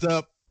mixed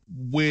up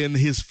when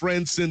his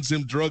friend sends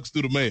him drugs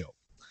through the mail.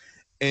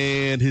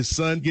 And his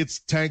son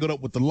gets tangled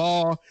up with the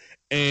law.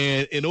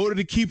 And in order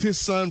to keep his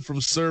son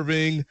from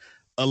serving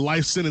a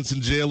life sentence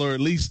in jail, or at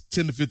least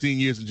 10 to 15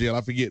 years in jail,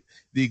 I forget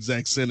the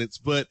exact sentence,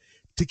 but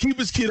to keep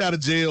his kid out of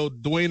jail,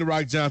 Dwayne "The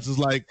Rock" Johnson's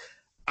like,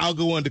 I'll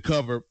go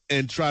undercover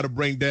and try to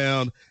bring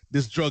down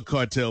this drug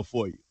cartel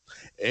for you.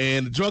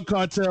 And the drug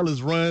cartel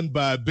is run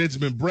by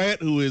Benjamin Bratt,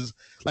 who is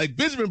like,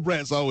 Benjamin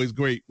Bratt's always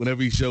great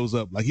whenever he shows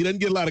up. Like, he doesn't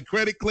get a lot of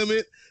credit,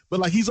 Clement, but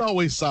like, he's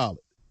always solid.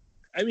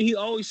 I mean, he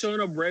always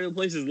showing up random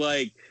places.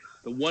 Like,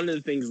 one of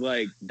the things,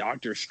 like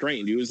Doctor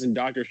Strange. He was in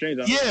Doctor Strange.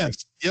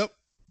 Yep.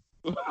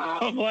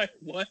 I'm like,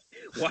 what?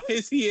 Why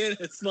is he in?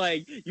 It's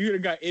like, you could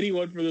have got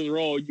anyone for this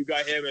role. You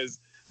got him as,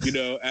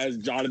 as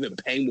Jonathan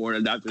Pangborn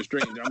in Doctor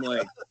Strange. I'm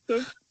like,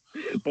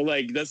 but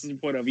like, that's the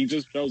point of, he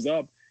just shows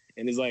up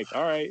and he's like,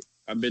 all right,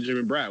 I'm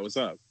Benjamin Bratt. What's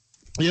up?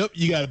 Yep,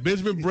 you got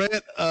Benjamin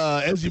Bratt.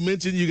 As you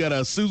mentioned, you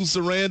got Susan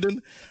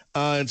Sarandon,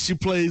 and she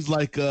plays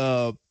like she's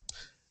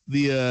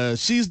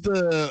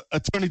the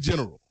Attorney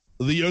General,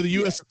 the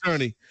U.S.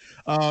 Attorney,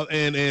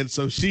 and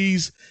so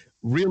she's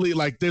really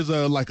like, there's a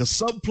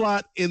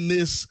subplot in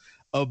this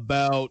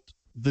about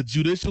the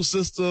judicial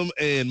system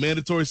and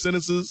mandatory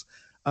sentences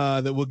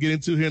that we'll get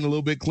into here in a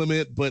little bit,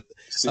 Clement. But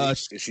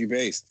is she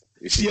based?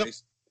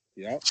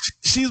 Yeah,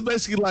 she's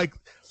basically like,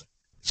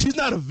 she's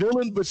not a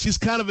villain, but she's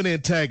kind of an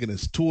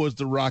antagonist towards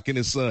The Rock and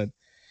his son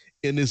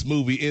in this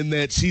movie, in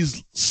that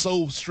she's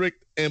so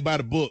strict and by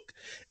the book.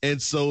 And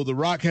so The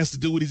Rock has to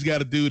do what he's got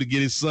to do to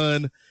get his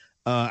son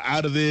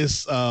out of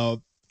this.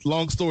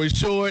 Long story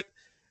short,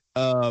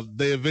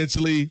 they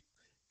eventually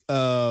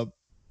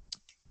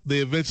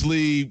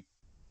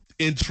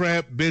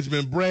entrap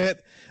Benjamin Bratt.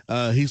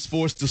 He's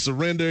forced to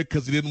surrender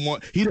because he didn't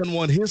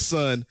want his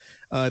son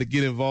to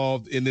get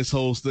involved in this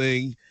whole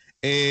thing.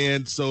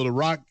 And so The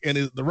Rock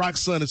and The Rock's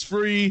son is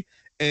free,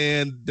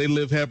 and they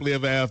live happily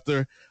ever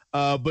after.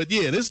 But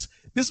yeah, this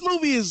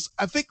movie is,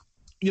 I think,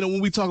 when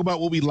we talk about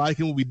what we like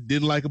and what we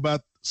didn't like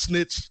about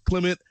Snitch,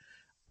 Clement,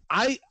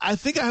 I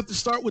think I have to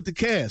start with the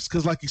cast,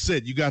 because like you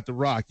said, you got The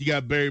Rock, you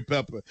got Barry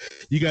Pepper,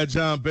 you got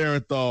John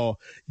Bernthal,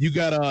 you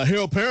got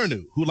Harold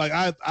Perrineau, who like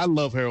I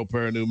love Harold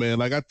Perrineau, man.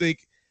 Like, I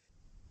think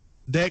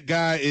that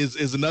guy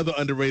is another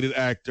underrated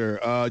actor.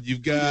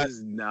 You've got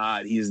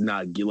he is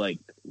not like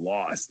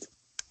Lost.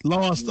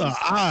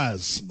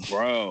 Oz,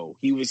 bro.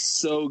 He was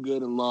so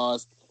good in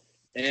Lost,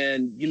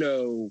 and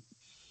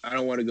I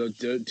don't want to go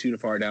too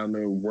far down the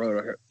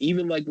road.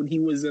 Even like when he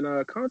was in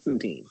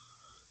Constantine.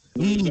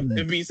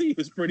 NBC, he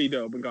was pretty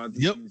dope in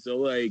Constantine. Yep. So,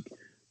 like,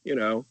 you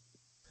know.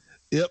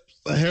 Yep.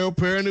 Harold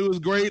Perrineau was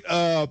great.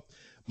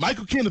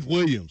 Michael Kenneth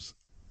Williams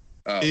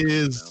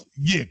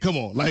yeah, come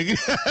on. Like,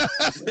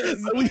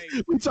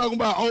 we talking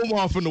about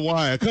Omar from The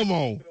Wire. Come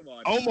on.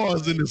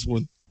 Omar's in this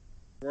one.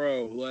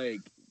 Bro, like,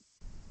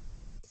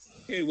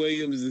 Kenneth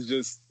Williams is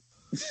just,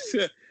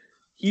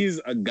 he's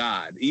a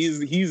god.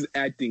 He's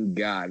acting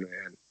god,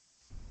 man.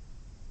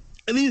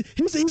 And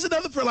he's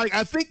another for, like,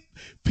 I think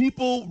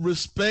people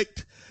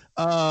respect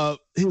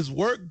his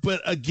work,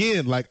 but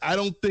again, like, I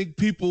don't think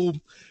people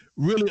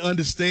really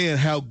understand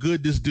how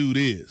good this dude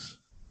is.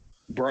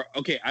 Bro,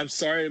 okay, I'm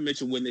sorry to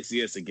mention When They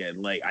See Us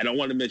again. Like, I don't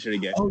want to mention it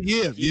again. Oh,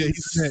 yeah.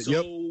 He's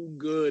so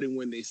good in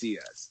When They See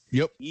Us.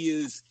 Yep. He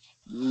is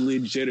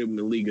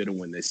legitimately good in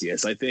When They See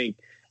Us. I think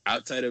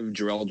outside of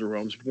Jarrell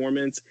Jerome's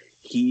performance,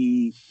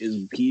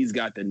 he's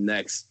got the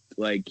next,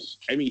 like,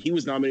 I mean, he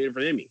was nominated for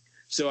an Emmy.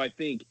 So I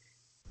think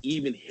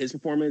even his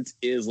performance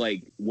is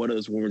like one of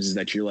those performances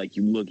that you're like,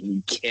 you look and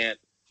you can't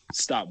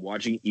stop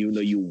watching even though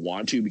you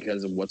want to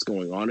because of what's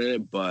going on in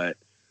it. But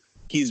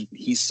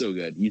he's so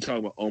good. You talk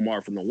about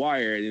Omar from The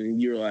Wire,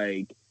 and you're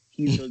like,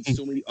 he's done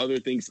so many other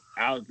things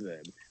out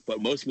there,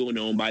 but most people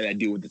know him by that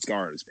dude with the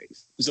scar on his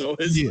face. So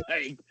it's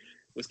like,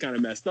 was kind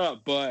of messed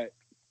up, but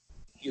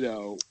you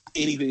know,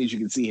 anything that you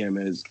can see him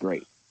is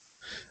great.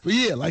 But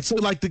yeah, like, so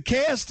like the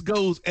cast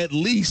goes at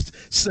least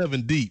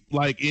 7 deep,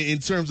 like in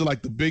terms of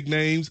like the big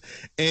names,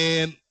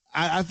 and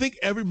I think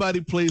everybody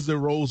plays their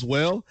roles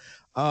well.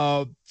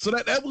 So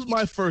that was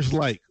my first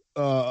like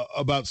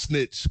about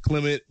Snitch,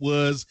 Clement,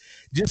 was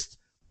just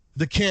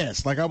the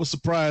cast. Like, I was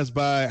surprised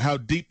by how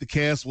deep the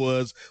cast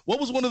was. What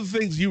was one of the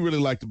things you really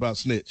liked about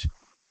Snitch?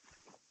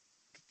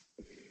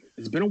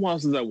 It's been a while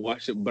since I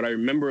watched it, but I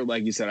remember,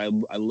 like you said,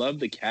 I love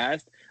the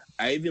cast.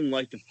 I even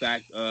like the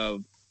fact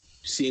of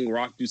seeing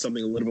Rock do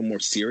something a little bit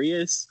more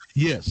serious.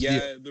 Yes.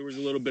 Yeah, there was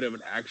a little bit of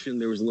an action.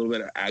 There was a little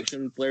bit of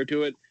action flair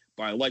to it,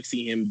 but I like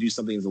seeing him do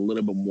something that's a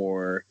little bit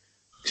more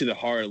to the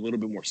heart, a little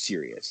bit more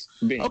serious.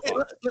 Okay,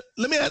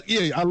 let me ask,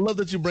 I love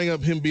that you bring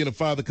up him being a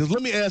father, because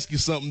let me ask you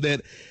something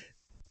that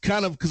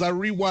kind of, because I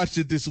rewatched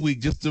it this week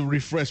just to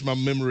refresh my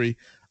memory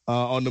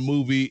on the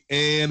movie,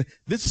 and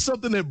this is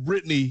something that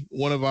Brittany,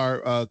 one of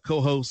our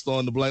co-hosts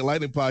on the Black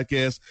Lightning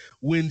podcast,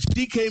 when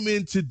she came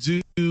in to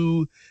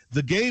do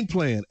the game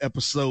plan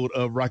episode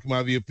of Rocky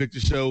Maivia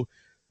Picture Show,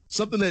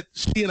 something that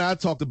she and I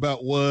talked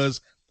about was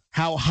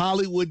how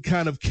Hollywood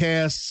kind of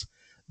casts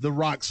the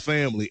Rock's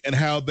family and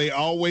how they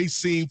always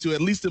seem to,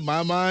 at least in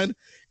my mind,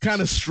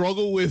 kind of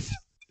struggle with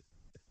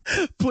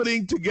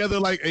putting together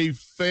like a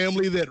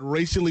family that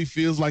racially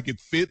feels like it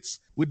fits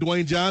with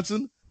Dwayne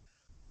Johnson.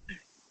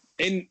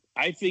 And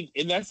I think,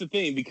 and that's the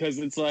thing, because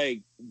it's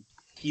like,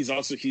 he's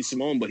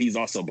Simone, but he's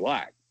also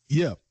black.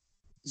 Yeah.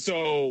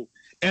 So,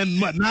 and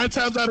 9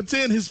 times out of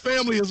 10, his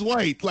family is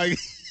white. Like,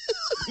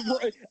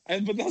 right.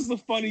 But that's the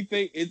funny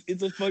thing.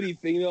 It's a funny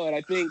thing though. And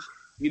I think,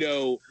 you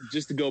know,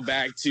 just to go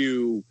back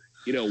to,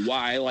 you know,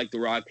 why I like The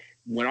Rock,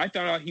 when I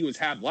found out he was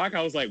half black,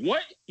 I was like,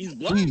 what? He's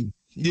black?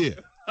 Yeah.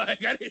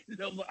 Like, I didn't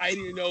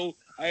know.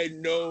 I had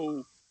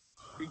no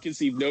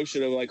preconceived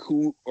notion of like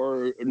who,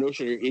 or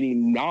notion or any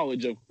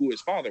knowledge of who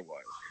his father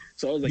was.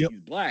 So I was like, he's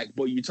black.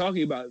 But you're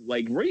talking about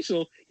like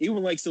racial,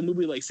 even like some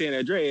movie like San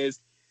Andreas,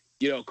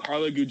 you know,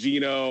 Carla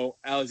Gugino,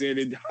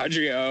 Alexander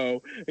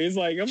Daddario. It's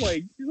like, I'm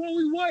like, he's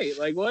always white.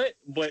 Like, what?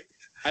 But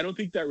I don't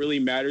think that really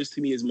matters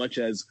to me as much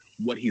as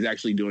what he's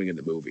actually doing in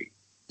the movie.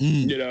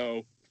 You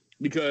know,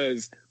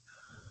 because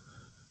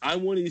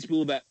I'm one of these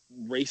people that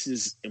race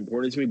is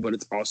important to me, but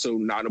it's also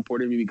not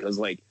important to me because,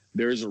 like,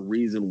 there's a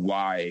reason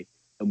why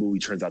a movie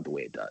turns out the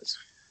way it does.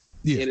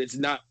 Yeah. And it's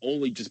not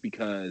only just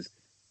because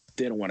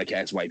they don't want to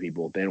cast white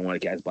people, they don't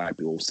want to cast black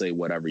people, say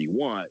whatever you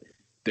want.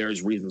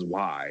 There's reasons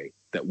why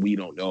that we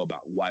don't know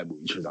about why a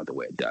movie turns out the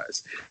way it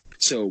does.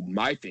 So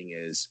my thing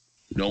is,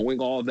 knowing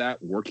all of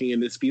that, working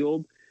in this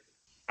field,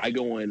 I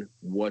go in,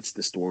 what's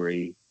the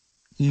story?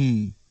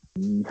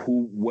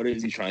 What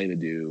is he trying to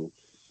do?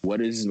 What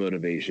is his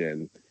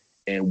motivation?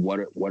 And what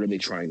are they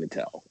trying to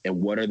tell?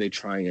 And what are they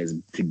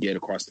trying to get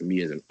across to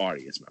me as an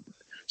audience member?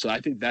 So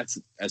I think that's,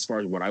 as far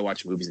as when I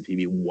watch movies and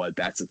TV,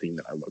 that's the thing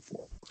that I look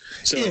for.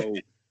 So,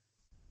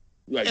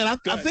 like, and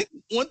I think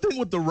one thing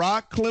with The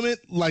Rock, Clement,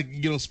 like,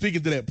 you know,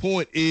 speaking to that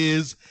point,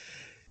 is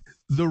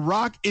The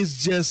Rock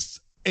is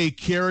just a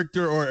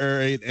character or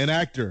an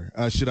actor,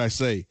 should I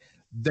say,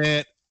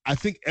 that I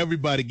think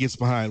everybody gets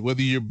behind,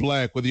 whether you're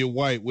black, whether you're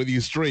white, whether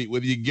you're straight,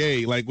 whether you're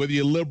gay, like whether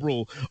you're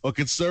liberal or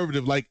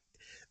conservative. Like,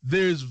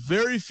 there's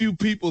very few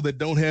people that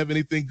don't have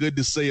anything good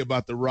to say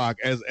about The Rock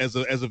as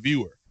a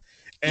viewer.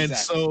 And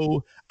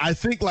so I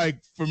think,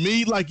 like, for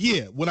me, like,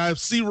 yeah, when I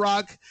see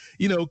Rock,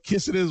 you know,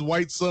 kissing his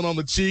white son on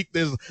the cheek,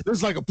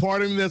 there's like a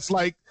part of me that's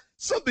like,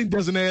 something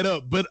doesn't add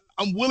up, but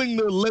I'm willing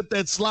to let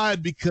that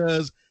slide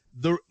because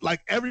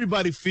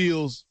everybody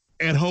feels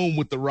at home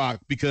with The Rock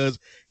because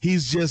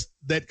he's just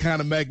that kind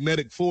of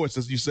magnetic force,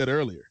 as you said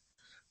earlier.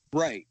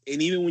 Right.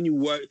 And even when you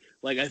work,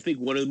 like, I think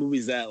one of the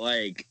movies that,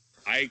 like,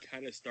 I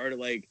kind of started,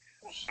 like,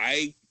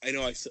 I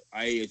know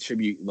I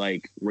attribute,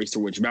 like, Race to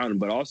Witch Mountain,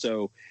 but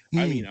also,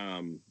 I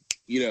mean,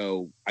 you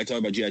know, I talk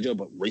about G.I. Joe,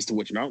 but Race to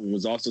Witch Mountain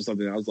was also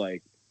something I was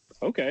like,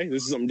 okay,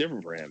 this is something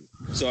different for him.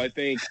 So I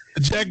think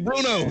Jack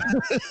Bruno.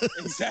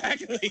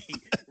 exactly.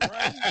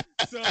 Right.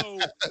 So,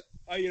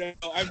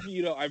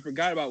 I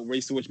forgot about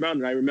Race to Witch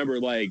Mountain. I remember,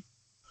 like,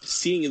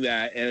 seeing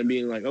that and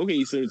being like,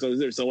 okay, so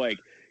like,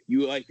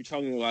 you're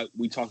talking about,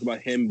 we talked about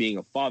him being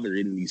a father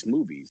in these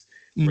movies.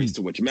 Race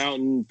to Witch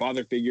Mountain,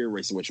 father figure,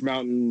 Race to Witch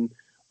Mountain,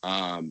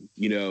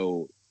 you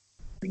know,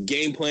 the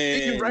Game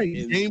Plan.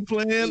 Right, Game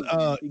Plan,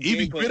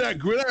 even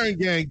Gridiron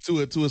Gang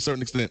to a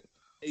certain extent.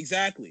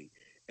 Exactly.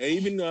 And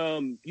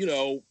even, you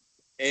know,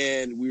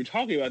 and we were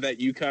talking about that,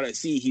 you kind of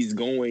see he's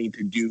going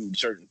to do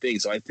certain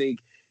things. So I think,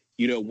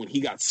 you know, when he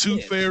got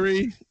Tooth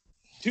Fairy,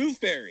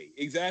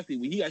 exactly.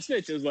 When he got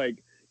snitched, it was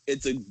like,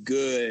 it's a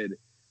good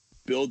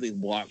building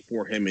block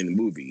for him in the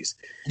movies.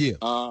 Yeah.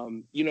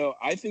 You know,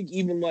 I think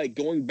even like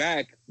going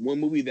back, one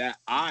movie that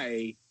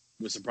I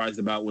was surprised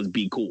about was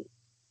Be Cool.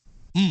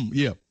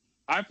 Yeah.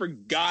 I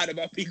forgot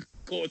about Be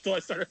Cool until I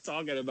started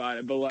talking about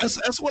it. But like,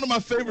 that's one of my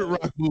favorite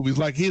Rock movies.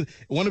 Like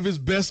one of his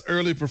best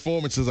early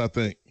performances, I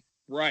think.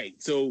 Right.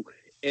 So,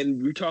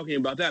 and we're talking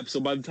about that. So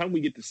by the time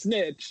we get to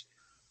Snitch,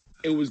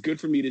 it was good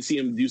for me to see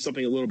him do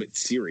something a little bit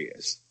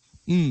serious.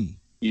 You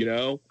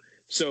know?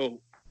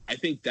 So I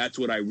think that's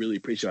what I really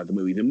appreciate about the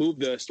movie. The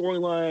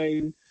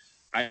storyline,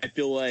 I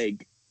feel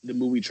like the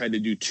movie tried to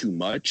do too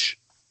much.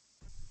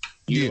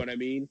 You know what I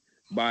mean?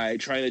 By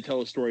trying to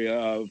tell a story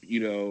of, you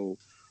know,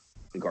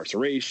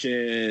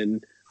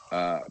 incarceration,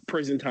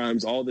 prison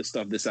times, all this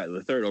stuff, this, that, and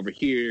the third over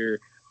here.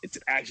 It's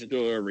an action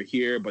thriller over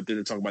here, but then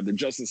they're talking about the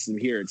justice system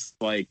here. It's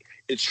like,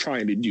 it's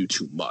trying to do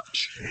too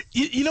much.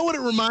 You know what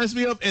it reminds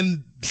me of?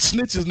 And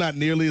Snitch is not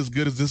nearly as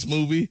good as this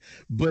movie,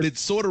 but it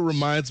sort of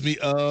reminds me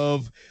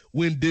of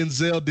when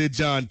Denzel did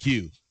John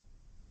Q.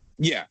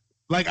 Yeah.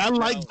 Like I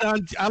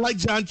like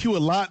John Q a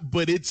lot,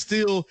 but it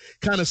still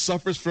kind of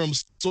suffers from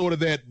sort of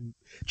that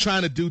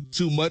trying to do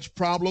too much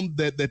problem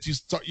that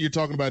you're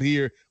talking about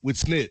here with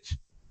Snitch.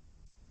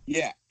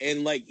 Yeah,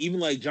 and like even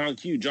like John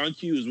Q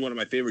is one of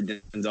my favorite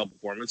Denzel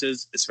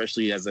performances,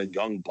 especially as a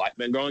young black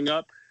man growing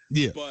up.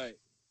 Yeah. But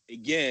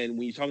again,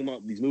 when you're talking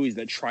about these movies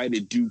that try to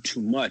do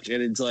too much,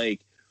 and it's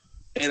like,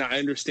 and I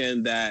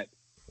understand that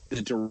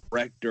the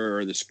director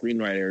or the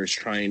screenwriter is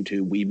trying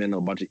to weave in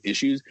a bunch of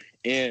issues,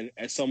 and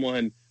as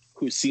someone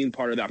who's seen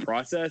part of that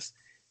process,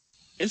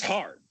 it's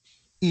hard.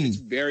 It's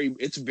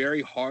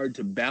very hard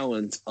to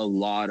balance a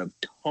lot of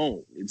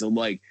tone. It's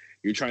like,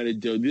 you're trying to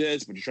do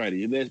this, but you're trying to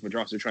do this, but you're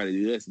also trying to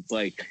do this. It's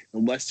like,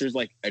 unless there's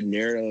like a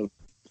narrative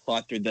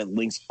plot thread that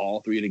links all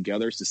three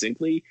together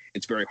succinctly,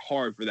 it's very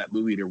hard for that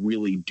movie to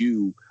really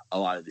do a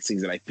lot of these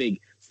things. And I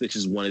think Snitch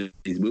is one of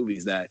these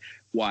movies that,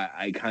 why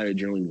I kind of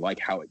generally like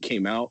how it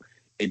came out,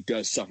 it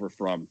does suffer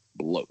from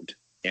bloat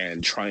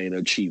and trying to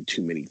achieve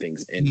too many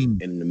things in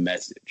the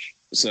message.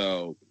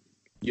 So,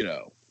 you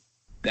know,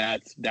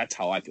 that's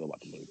how I feel about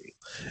the movie.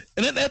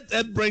 And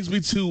that brings me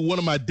to one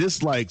of my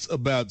dislikes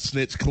about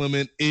Snitch,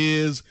 Clement,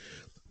 is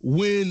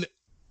when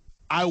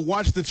I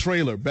watched the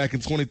trailer back in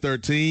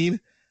 2013,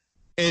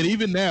 and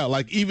even now,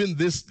 like even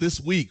this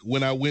week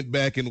when I went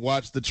back and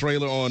watched the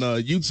trailer on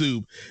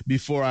YouTube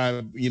before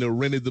I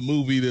rented the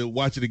movie to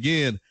watch it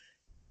again,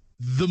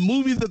 the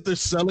movie that they're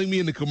selling me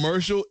in the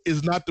commercial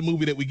is not the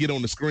movie that we get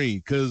on the screen,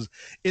 because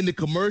in the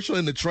commercial,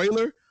 in the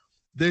trailer,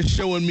 they're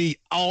showing me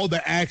all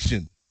the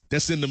action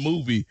that's in the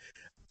movie.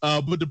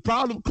 But the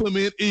problem,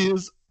 Clement,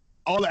 is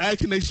all the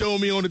action they show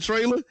me on the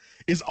trailer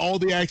is all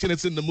the action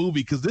that's in the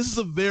movie. Because this is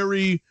a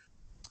very,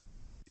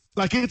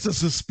 like, it's a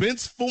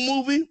suspenseful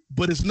movie,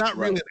 but it's not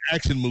really an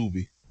action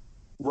movie.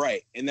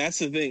 Right. And that's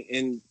the thing.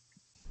 And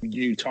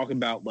you talk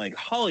about, like,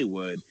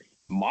 Hollywood,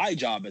 my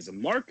job as a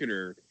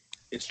marketer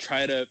is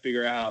try to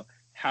figure out,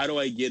 how do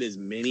I get as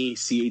many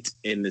seats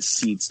in the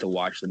seats to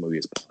watch the movie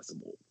as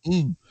possible?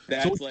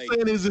 That's, so what you're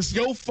saying is it's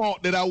your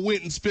fault that I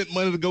went and spent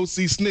money to go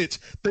see Snitch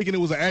thinking it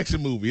was an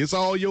action movie. It's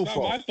all your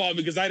fault. Not my fault,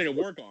 because I didn't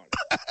work on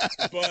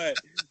it. But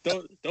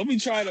don't be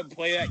trying to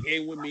play that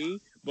game with me.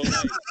 But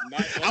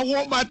like, I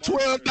want my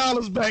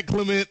 $12 back,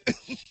 Clement.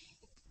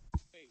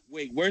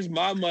 Wait, where's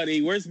my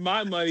money? Where's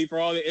my money for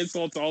all the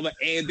insults, all the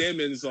and them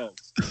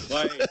insults?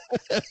 Like,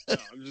 no,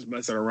 I'm just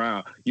messing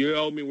around. You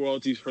owe me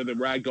royalties for the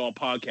Ragdoll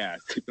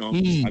podcast. No,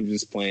 I'm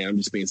just playing. I'm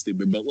just being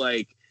stupid. But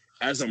like,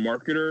 as a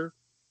marketer,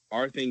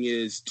 our thing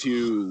is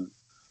to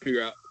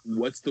figure out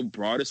what's the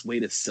broadest way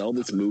to sell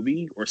this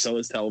movie or sell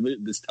this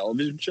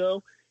television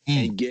show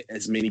and get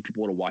as many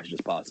people to watch it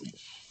as possible.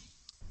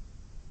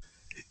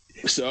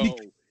 So,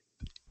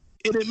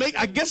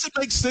 I guess it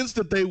makes sense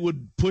that they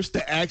would push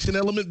the action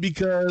element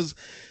because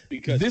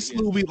this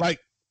movie, like,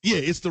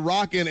 it's The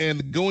Rock,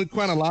 and going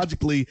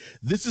chronologically,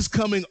 this is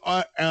coming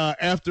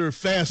after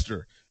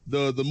Faster,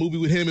 the movie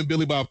with him and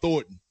Billy Bob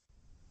Thornton.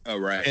 Oh,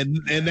 right.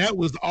 And that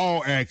was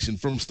all action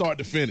from start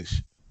to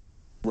finish.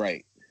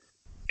 Right.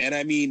 And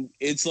I mean,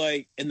 it's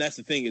like, and that's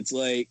the thing. It's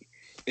like,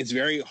 it's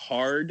very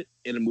hard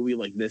in a movie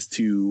like this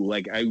to,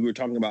 like we were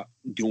talking about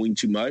doing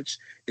too much.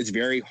 It's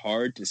very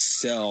hard to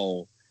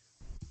sell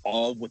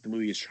all of what the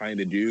movie is trying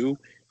to do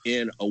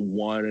in a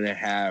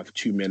 1.5,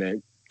 2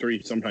 minute,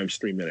 sometimes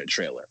 3 minute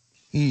trailer.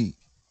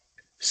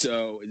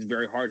 So it's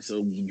very hard.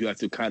 So you have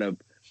to kind of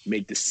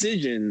make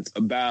decisions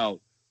about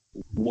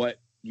what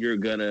you're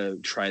gonna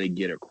try to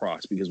get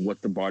across, because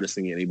what's the broadest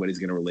thing anybody's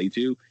gonna relate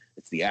to?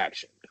 It's the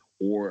action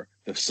or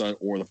the son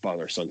or the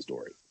father-son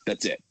story.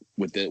 That's it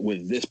with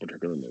this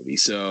particular movie.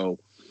 So,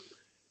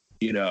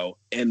 you know,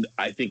 and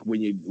I think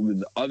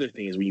the other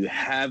thing is when you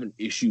have an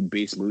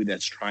issue-based movie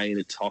that's trying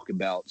to talk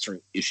about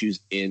certain issues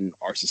in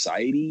our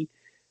society,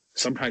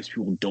 sometimes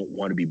people don't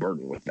want to be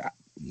burdened with that.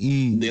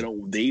 They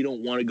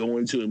don't want to go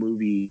into a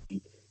movie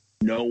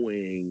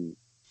knowing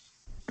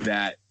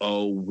that,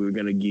 oh, we're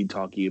going to be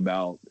talking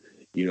about,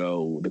 you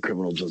know, the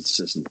criminal justice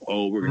system.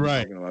 Oh, we're going to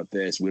be talking about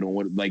this. We don't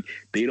want, like,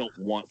 they don't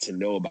want to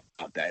know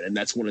about that. And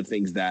that's one of the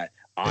things that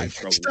I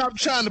struggle with. Stop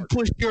trying to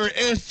push your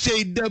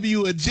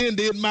SJW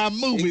agenda in my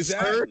movies,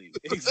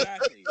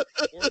 Exactly.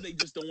 Or they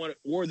just don't want to,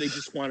 or they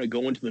just want to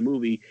go into the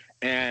movie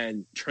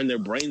and turn their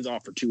brains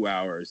off for 2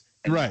 hours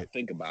and not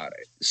think about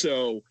it.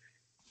 So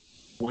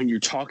when you're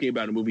talking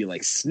about a movie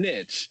like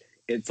Snitch,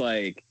 it's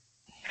like,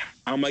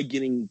 how am I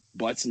getting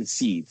butts and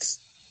seats?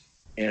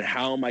 And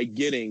how am I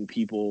getting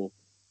people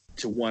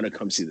to want to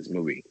come see this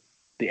movie?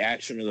 The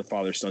action or the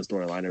father-son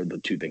storyline are the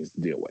two things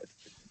to deal with.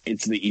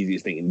 It's the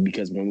easiest thing,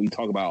 because when we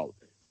talk about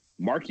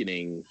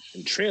marketing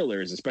and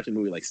trailers, especially a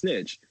movie like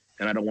Snitch,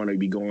 and I don't want to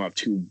be going off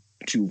too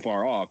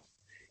far off,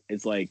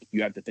 it's like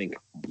you have to think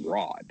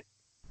broad.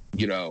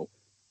 You know,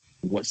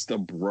 what's the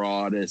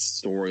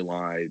broadest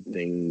storyline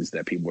things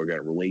that people are going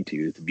to relate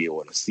to be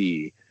able to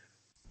see,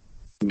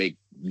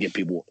 get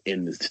people to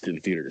the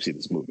theater to see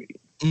this movie.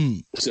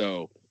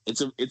 So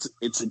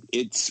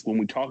it's when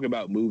we talk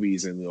about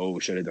movies and we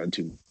should have done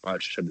too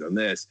much, should have done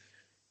this.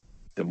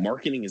 The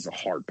marketing is the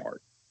hard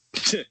part.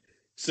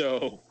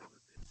 So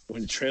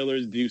when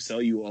trailers do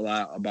sell you a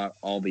lot about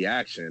all the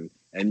action,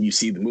 and you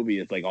see the movie,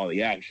 it's like all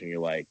the action,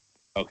 you're like,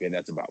 okay,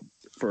 that's about,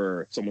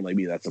 for someone like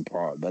me, that's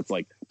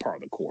like part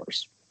of the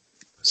course.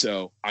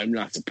 So I'm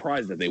not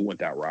surprised that they went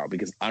that route,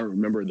 because I don't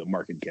remember the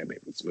marketing campaign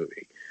for this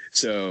movie.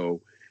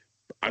 So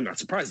I'm not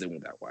surprised they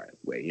went that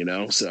way, you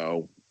know?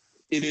 So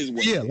it is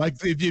what like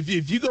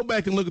if you go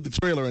back and look at the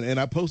trailer, and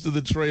I posted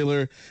the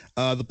trailer,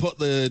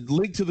 the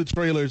link to the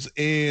trailers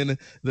in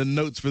the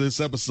notes for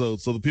this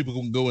episode, so the people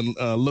can go and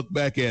look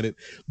back at it.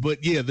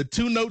 But yeah, the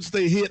two notes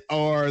they hit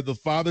are the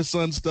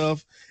father-son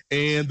stuff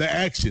and the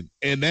action,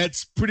 and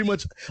that's pretty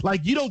much,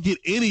 like, you don't get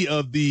any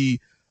of the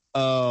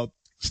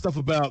stuff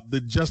about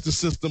the justice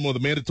system or the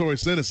mandatory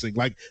sentencing.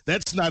 Like,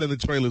 that's not in the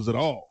trailers at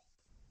all.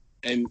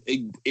 And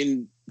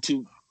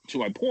to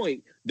my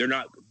point, they're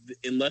not,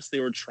 unless they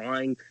were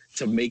trying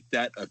to make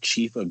that a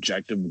chief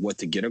objective, what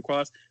to get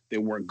across, they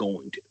weren't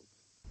going to,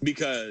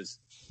 because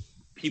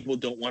people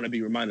don't want to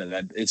be reminded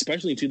of that,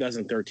 especially in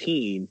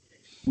 2013.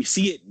 We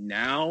see it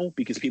now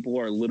because people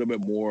are a little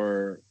bit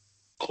more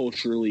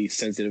culturally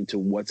sensitive to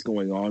what's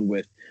going on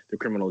with the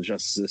criminal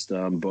justice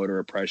system, voter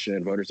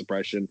oppression, voter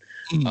suppression,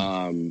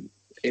 and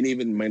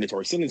even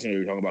mandatory sentencing.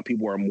 You're talking about,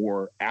 people are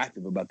more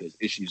active about those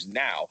issues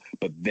now.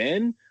 But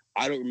then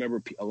I don't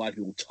remember a lot of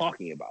people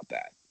talking about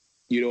that.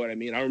 You know what I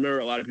mean? I remember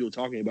a lot of people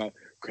talking about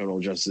criminal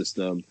justice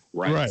system,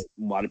 right? A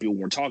lot of people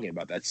weren't talking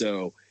about that.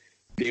 So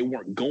they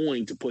weren't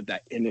going to put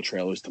that in the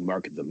trailers to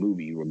market the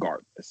movie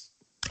regardless.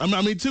 I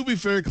mean, to be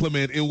fair,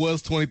 Clement, it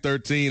was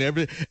 2013.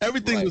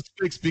 Everything was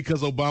fixed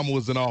because Obama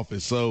was in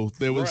office. So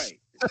there was.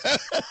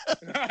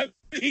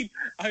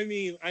 I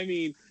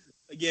mean,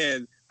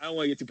 again, I don't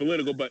want to get too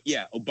political, but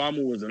yeah,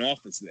 Obama was in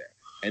office there.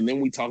 And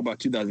then we talk about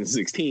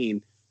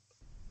 2016.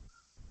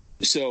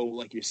 So,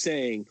 like you're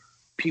saying,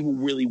 people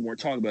really weren't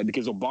talking about it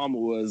because Obama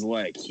was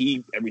like,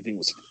 everything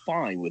was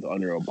fine with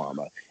under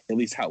Obama, at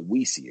least how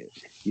we see it,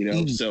 you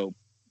know? So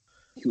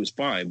he was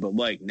fine. But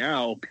like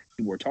now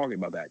people are talking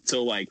about that.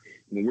 So like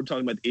when we're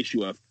talking about the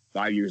issue of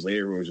 5 years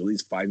later, or it was at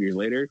least 5 years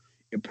later,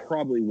 it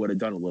probably would have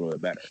done a little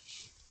bit better.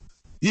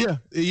 Yeah.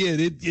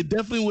 It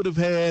definitely would have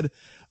had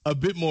a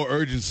bit more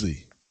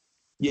urgency.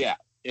 Yeah.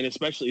 And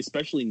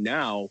especially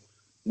now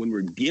when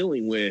we're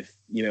dealing with,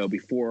 you know,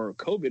 before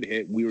COVID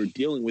hit, we were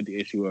dealing with the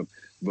issue of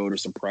voter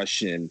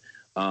suppression,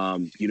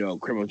 you know,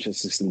 criminal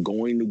justice system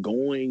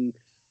going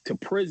to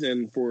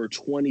prison for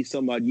 20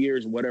 some odd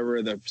years,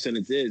 whatever the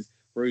sentence is,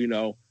 for, you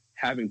know,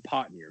 having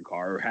pot in your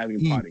car or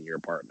having pot in your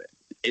apartment.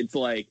 It's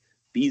like,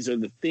 these are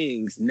the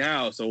things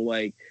now. So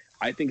like,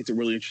 I think it's a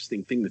really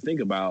interesting thing to think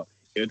about.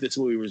 If this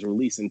movie was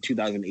released in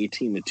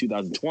 2018 to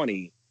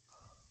 2020,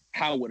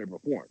 how would it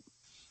perform?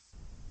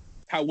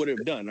 How would it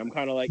have done? I'm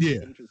kind of like,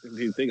 interesting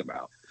to think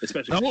about,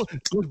 especially.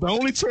 The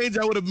only change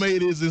I would have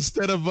made is,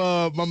 instead of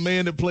my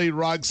man that played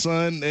Rock's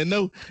son, and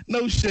no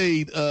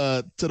shade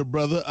to the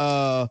brother,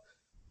 I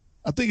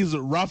think it's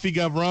Rafi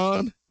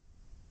Gavron.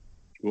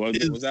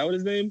 Was that what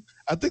his name?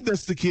 I think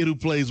that's the kid who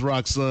plays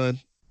Rock's son.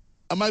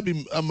 I might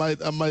be.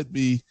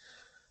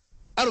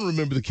 I don't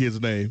remember the kid's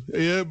name.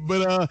 Yeah,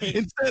 but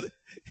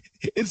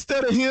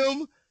Instead of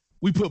him,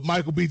 we put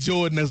Michael B.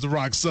 Jordan as The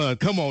Rock's son.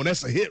 Come on,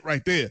 that's a hit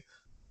right there.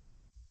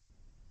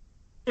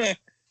 I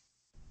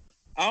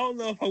don't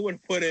know if I would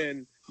have put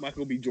in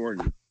Michael B.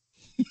 Jordan.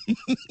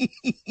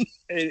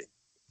 And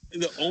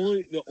the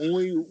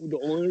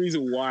only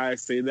reason why I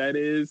say that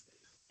is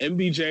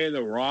MBJ and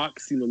The Rock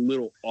seem a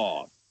little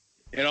off.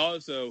 And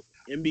also,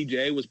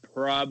 MBJ was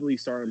probably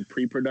starting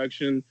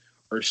pre-production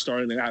or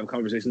starting to have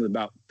conversations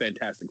about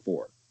Fantastic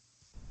Four.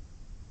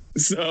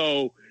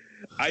 So,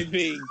 I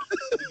think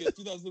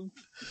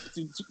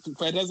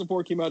Fantastic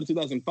Four came out in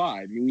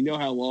 2005. I mean, we know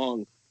how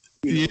long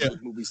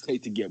movies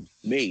take to get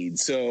made.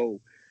 So,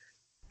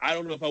 I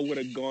don't know if I would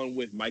have gone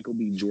with Michael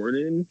B.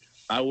 Jordan.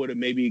 I would have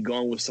maybe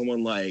gone with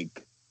someone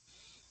like,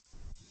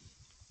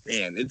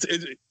 man,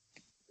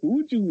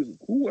 who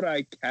would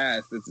I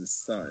cast as his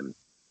son?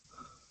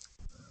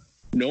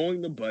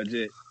 Knowing the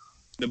budget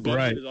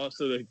right. is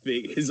also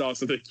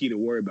the key to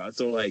worry about.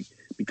 So, like,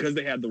 because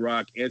they had The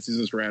Rock and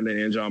Susan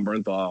Sarandon and Jon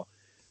Bernthal,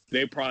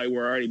 they probably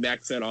were already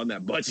maxed out on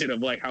that budget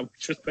of like how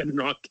much you're spending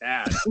on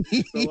cast.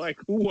 So, like,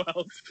 who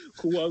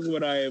else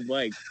would I have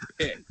like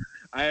picked?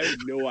 I have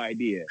no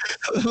idea.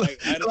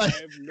 Like, I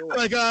have no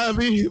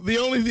idea.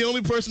 The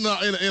only person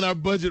in our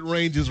budget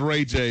range is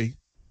Ray J.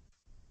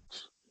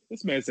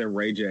 This man said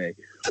Ray J.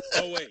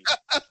 Oh wait.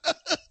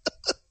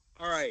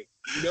 All right.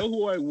 You know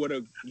who I would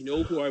have? You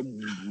know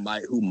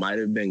who might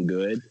have been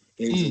good?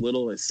 And he's a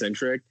little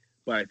eccentric,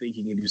 but I think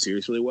he can do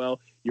seriously well.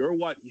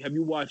 Have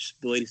you watched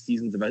the latest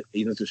seasons of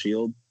Agents of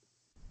S.H.I.E.L.D.?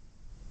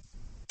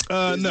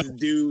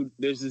 No.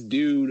 There's this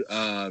dude.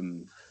 I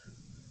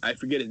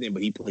forget his name,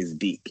 but he plays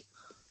Deke.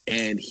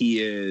 And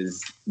he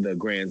is the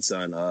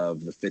grandson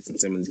of the Fitz and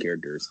Simmons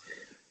characters.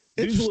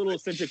 He's a little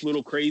eccentric, a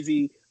little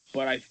crazy,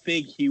 but I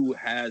think he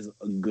has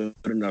a good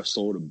enough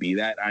soul to be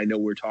that. I know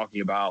we're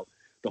talking about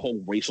the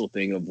whole racial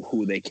thing of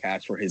who they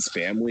cast for his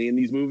family in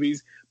these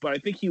movies, but I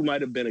think he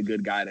might have been a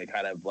good guy to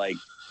kind of like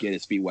get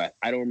his feet wet.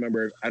 I can't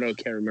remember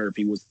if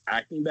he was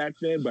acting back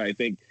then, but I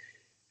think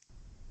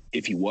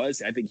if he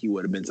was, I think he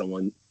would have been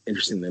someone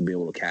interesting to be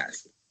able to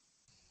cast.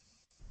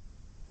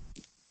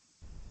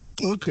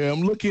 Okay,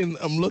 I'm looking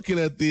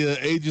at the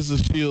Agents of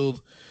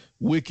S.H.I.E.L.D.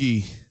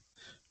 wiki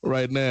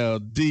right now.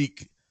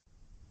 Deke.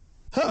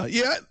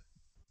 Yeah,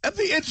 that'd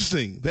be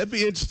interesting.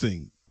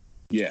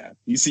 Yeah,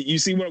 you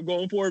see what I'm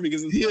going for,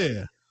 because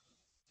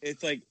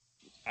it's like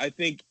I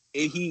think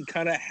he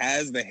kind of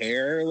has the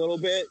hair a little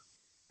bit,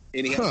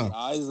 and he has the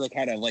eyes that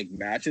kind of like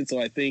match it. So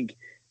I think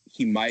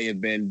he might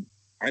have been.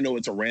 I know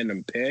it's a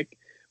random pick,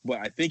 but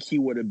I think he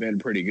would have been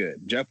pretty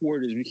good. Jeff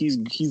Ward he's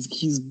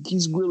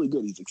really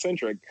good. He's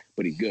eccentric,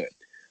 but he's good.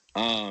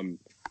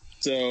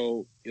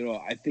 So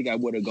I think I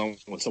would have gone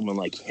with someone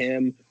like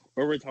him,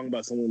 or we're talking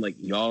about someone like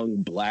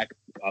young, black,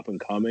 up and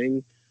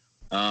coming.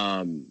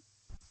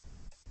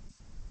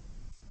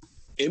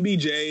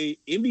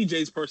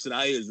 MBJ's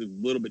personality is a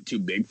little bit too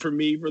big for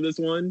me for this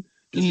one,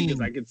 just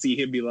because I could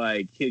see him be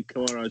like, he'd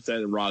come on set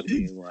and Rock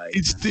being like,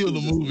 he'd steal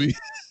the movie.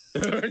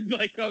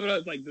 Like coming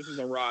out like, this is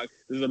a Rock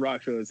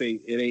show. It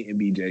ain't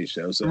MBJ's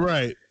show. So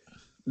right,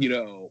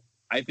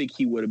 I think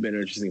he would have been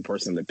an interesting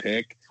person to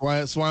pick.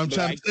 That's why I'm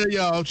trying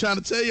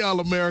to tell y'all,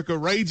 America,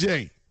 Ray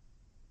J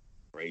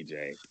and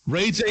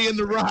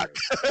The Rock.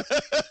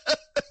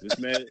 This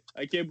man,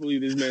 I can't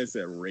believe this man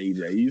said Ray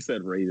J. You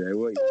said Ray J.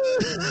 Wait.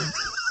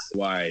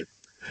 Why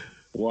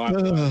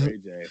Ray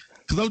J?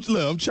 Because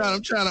I'm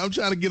trying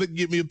to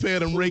get me a pair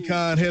of them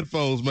Raycon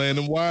headphones, man,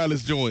 them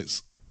wireless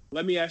joints.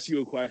 Let me ask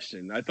you a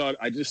question.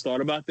 I just thought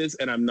about this,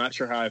 and I'm not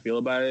sure how I feel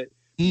about it.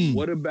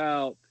 What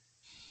about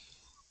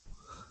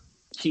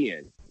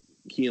Kean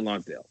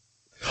Lonsdale?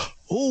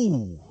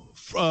 Oh,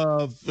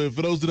 for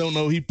those that don't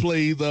know, he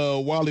played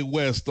Wally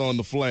West on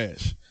The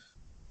Flash.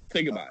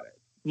 Think about it.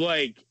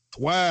 Like,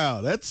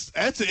 wow, that's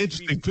an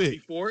interesting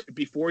pick.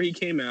 Before he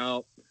came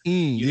out,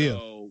 and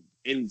don't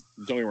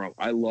get me wrong,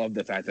 I love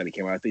the fact that he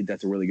came out. I think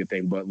that's a really good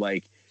thing. But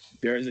like,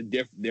 there's a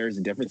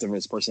difference of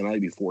his personality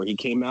before he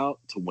came out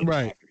to when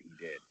after he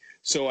did.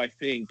 So I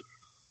think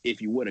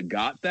if you would have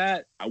got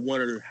that, I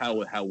wonder how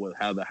would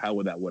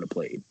that would have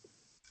played.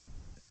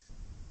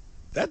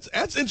 That's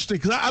interesting,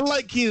 because I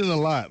like Kenan a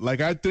lot.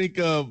 Like, I think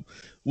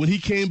when he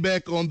came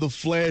back on The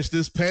Flash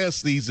this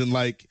past season,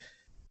 like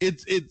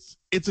it's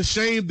a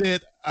shame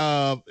that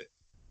I'll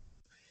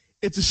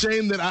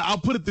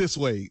put it this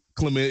way,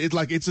 Clement.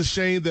 It's a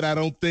shame that I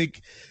don't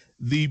think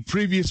the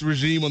previous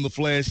regime on The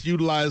Flash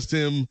utilized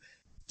him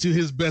to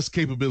his best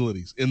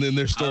capabilities and then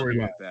their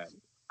storyline.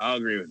 I'll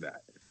agree with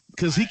that.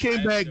 Because he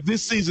came back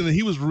this season and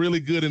he was really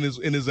good in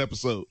his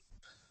episode.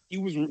 He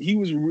was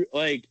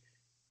like,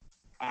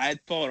 I had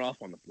fallen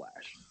off on The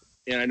Flash,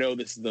 and I know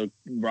this is the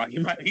Rocky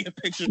might be a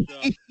picture. So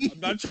I'm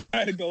not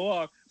trying to go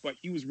off, but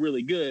he was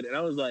really good, and I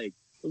was like,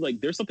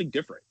 there's something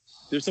different.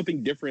 There's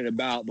something different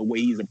about the way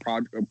he's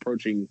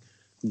approaching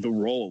the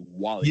role of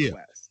Wally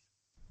West.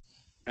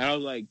 And I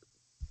was like,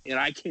 and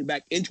I came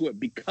back into it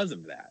because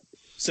of that.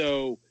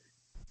 So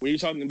when you're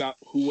talking about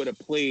who would have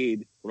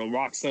played The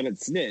Rock's son at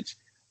Snitch,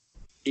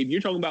 if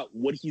you're talking about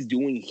what he's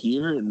doing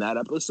here in that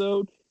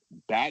episode,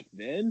 back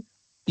then,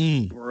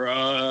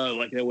 Bruh,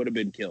 like that would have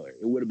been killer.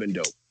 It would have been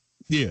dope.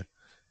 Yeah.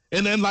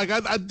 And then like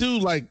I do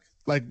like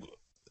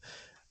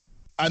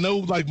I know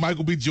like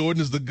Michael B.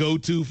 Jordan is the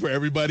go-to for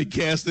everybody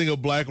casting a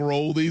black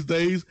role these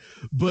days,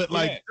 but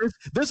like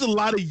there's a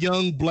lot of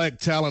young black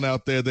talent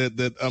out there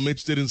that I'm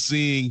interested in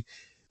seeing.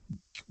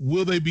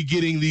 Will they be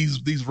getting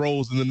these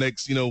roles in the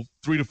next 3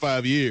 to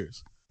 5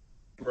 years?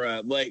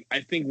 Bruh, like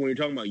I think when you're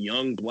talking about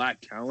young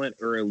black talent,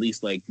 or at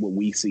least like what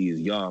we see as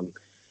young,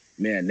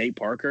 man, Nate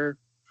Parker.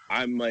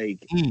 I'm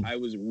like, I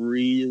was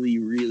really,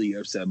 really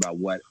upset about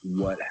what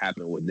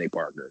happened with Nate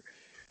Parker,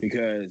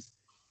 because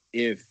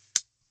if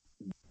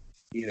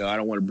I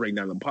don't want to break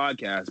down the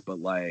podcast, but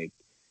like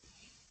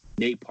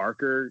Nate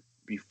Parker,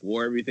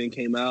 before everything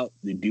came out,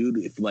 the dude,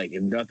 if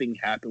nothing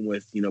happened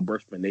with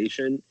Birth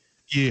Nation,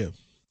 he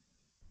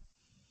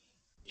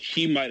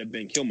might have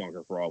been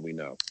Killmonger for all we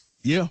know.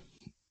 Yeah,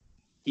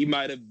 he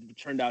might have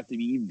turned out to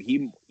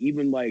be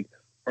even like.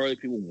 Early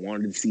people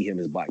wanted to see him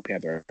as Black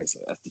Panther as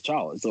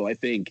T'Challa. So I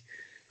think,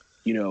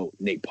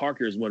 Nate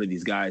Parker is one of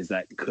these guys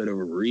that could have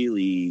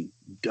really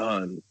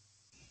done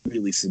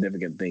really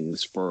significant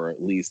things for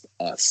at least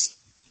us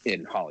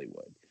in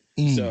Hollywood.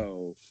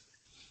 So,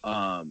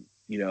 but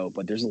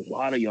there's a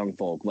lot of young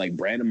folk. Like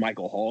Brandon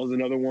Michael Hall is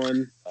another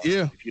one.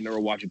 If you never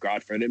watched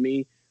God Friended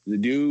Me, the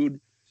dude,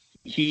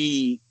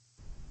 he's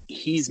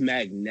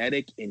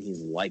magnetic and he's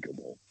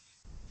likable.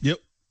 Yep.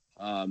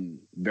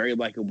 Very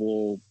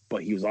likable,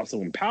 but he was also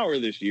in Power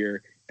this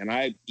year. And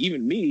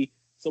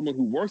someone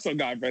who works on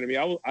God Friended Me,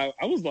 I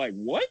was like,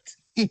 what?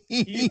 I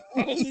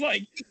was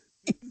like,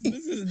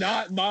 this is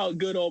not my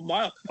good old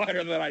Miles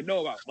Fighter that I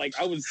know about. Like,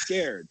 I was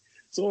scared.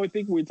 So I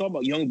think when we talk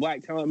about young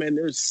black talent, man,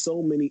 there's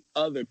so many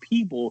other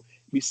people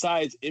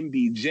besides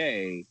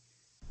MBJ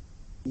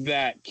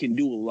that can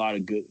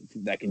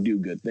do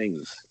good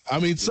things. I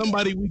mean,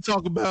 somebody we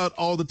talk about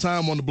all the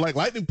time on the Black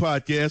Lightning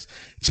podcast,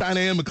 China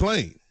Anne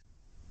McClain.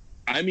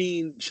 I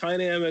mean,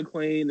 China Anne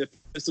McClain,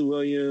 Mr.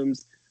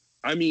 Williams.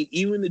 I mean,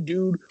 even the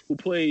dude who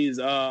plays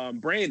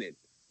Brandon.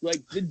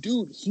 Like, the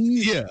dude,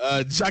 he's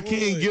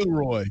Jaquan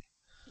Gilroy.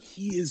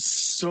 He is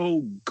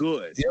so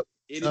good. Yep.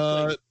 It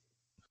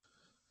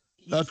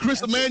is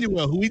Chris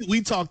Emmanuel, who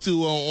we talked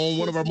to on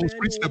one of our most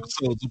recent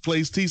episodes, who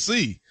plays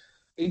TC.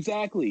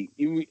 Exactly.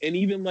 And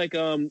even like,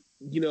 Jordan,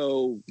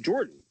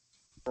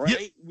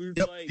 right?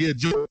 Yep.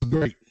 Jordan's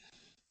great.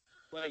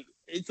 Like,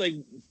 it's like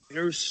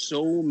there's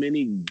so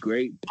many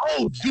great.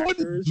 Oh,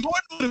 Jordan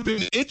would have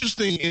been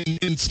interesting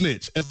in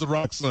Snitch as the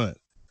Rock's son,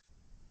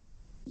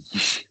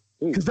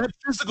 because that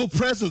physical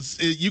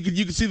presence, you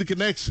can see the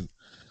connection.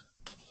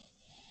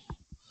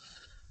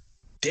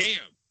 Damn.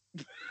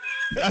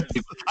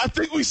 I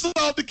think we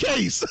solved the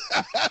case.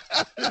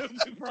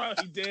 We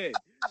probably did.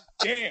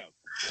 Damn.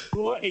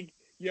 Like,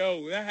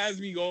 yo, that has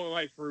me going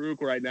like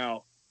Farouk right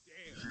now.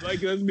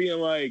 Like us being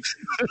like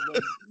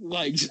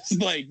I just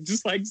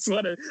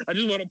want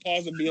to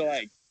pause and be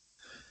like,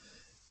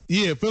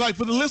 yeah. For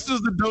the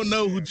listeners that don't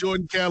know who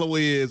Jordan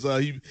Calloway is,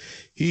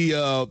 he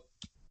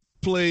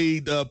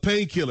played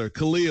Painkiller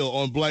Khalil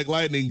on Black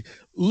Lightning.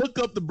 Look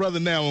up the brother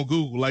now on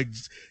Google. Like,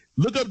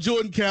 look up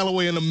Jordan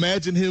Calloway and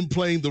imagine him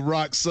playing the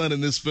Rock's son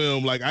in this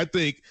film. Like, I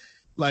think,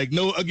 like,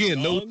 no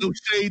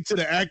shade to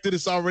the actor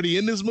that's already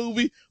in this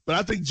movie, but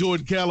I think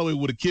Jordan Calloway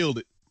would have killed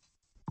it.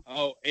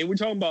 Oh, and we're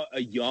talking about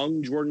a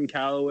young Jordan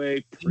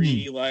Calloway,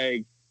 pretty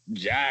like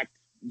jacked,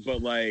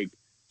 but like,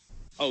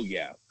 oh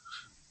yeah,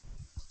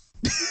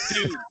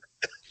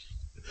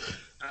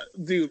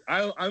 dude,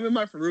 I'm in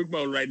my Farouk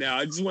mode right now.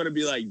 I just want to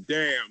be like,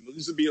 damn,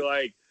 this would be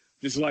like,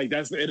 just like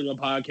that's the end of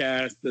the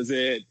podcast. That's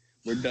it.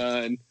 We're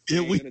done.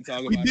 Yeah, we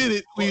did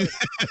it. We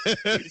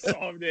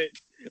solved it.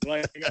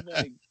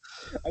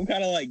 I'm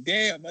kind of like,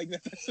 damn, like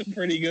that's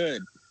pretty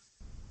good.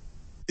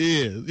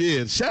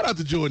 Yeah. Shout out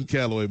to Jordan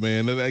Calloway,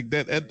 man. Like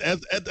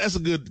that's a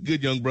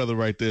good young brother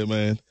right there,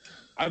 man.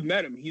 I've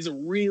met him. He's a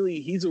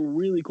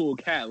really cool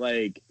cat.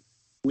 Like,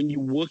 when you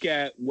look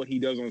at what he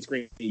does on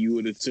screen, you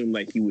would assume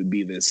like he would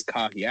be this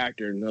cocky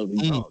actor. No,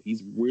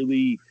 he's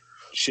really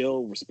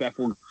chill,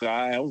 respectful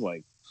guy. I was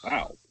like,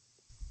 wow.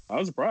 I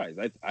was surprised.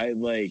 I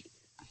like,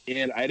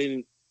 and I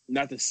didn't,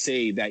 not to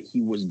say that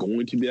he was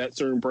going to be that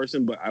certain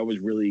person, but I was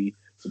really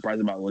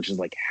surprised about just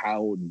like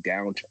how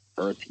down to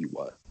earth he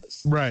was.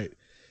 Right.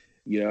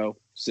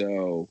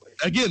 So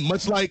again,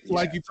 much like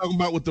you're talking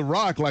about with The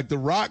Rock, like The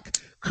Rock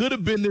could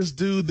have been this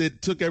dude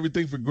that took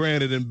everything for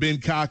granted and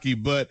been cocky,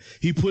 but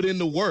he put in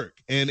the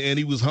work and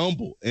he was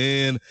humble.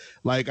 And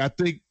like, I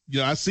think,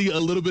 I see a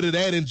little bit of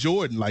that in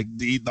Jordan, like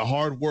the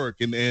hard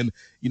work and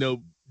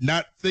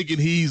not thinking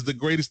he's the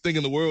greatest thing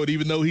in the world,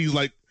 even though he's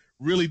like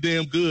really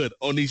damn good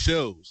on these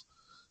shows.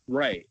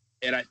 Right.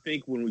 And I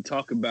think when we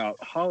talk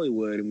about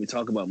Hollywood and we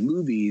talk about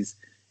movies,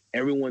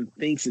 everyone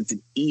thinks it's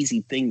an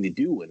easy thing to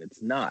do, and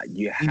it's not.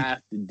 You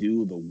have to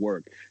do the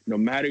work. No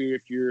matter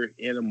if you're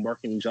in a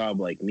marketing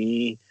job like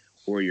me,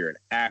 or you're an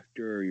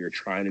actor, or you're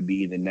trying to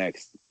be the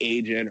next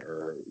agent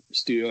or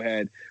studio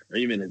head, or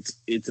even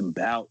it's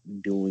about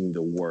doing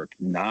the work,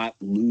 not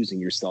losing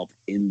yourself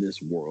in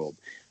this world,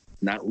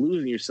 not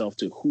losing yourself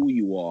to who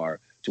you are,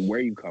 to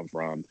where you come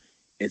from,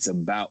 It's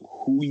about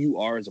who you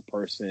are as a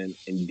person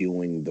and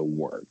doing the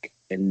work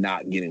and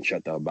not getting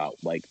shut up about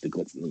like the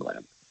glitz and the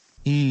glam.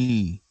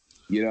 Mm.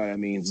 You know what I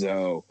mean?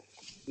 So,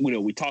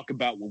 we talk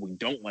about what we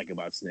don't like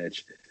about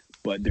Snitch,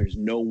 but there's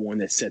no one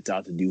that sets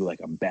out to do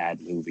like a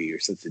bad movie or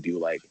sets to do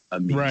like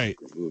a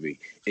mediocre movie.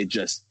 It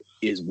just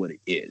is what it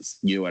is.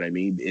 You know what I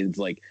mean? It's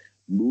like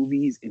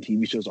movies and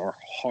TV shows are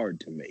hard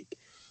to make.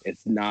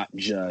 It's not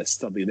just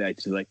something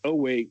that's like, oh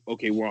wait,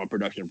 okay, we're on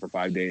production for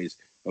 5 days.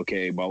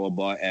 Okay, blah blah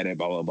blah, edit,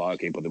 blah blah blah.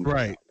 Okay, put them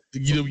right. out.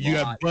 You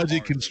got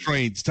budget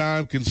constraints,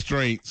 time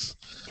constraints.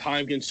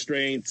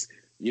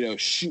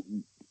 Shoot.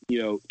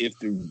 If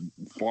they're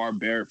far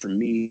better for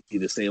me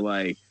to say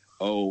like,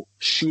 oh,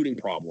 shooting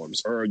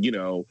problems, or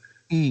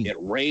it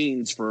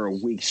rains for a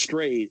week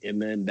straight,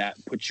 and then that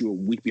puts you a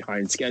week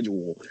behind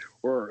schedule,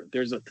 or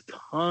there's a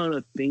ton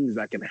of things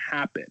that can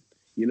happen.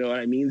 You know what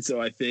I mean?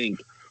 So I think,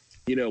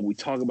 we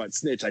talk about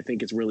Snitch. I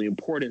think it's really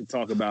important to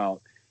talk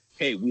about,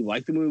 hey, we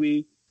like the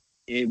movie,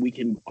 and we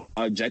can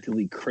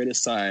objectively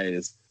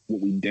criticize what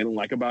we didn't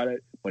like about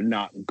it, but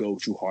not go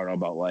too hard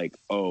about like,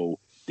 oh,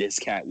 this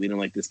cat, we don't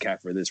like this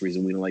cat for this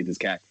reason, we don't like this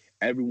cat.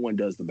 Everyone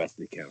does the best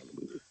they can on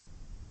the movie.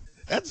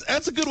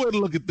 That's a good way to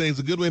look at things,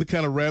 a good way to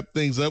kind of wrap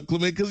things up,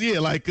 Clement, because,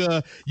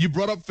 you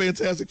brought up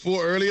Fantastic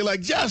Four earlier.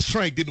 Like, Josh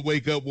Trank didn't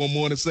wake up one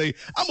morning and say,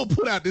 I'm going to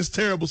put out this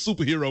terrible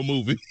superhero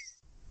movie.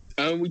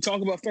 We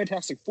talk about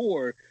Fantastic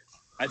Four.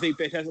 I think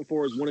Fantastic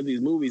Four is one of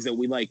these movies that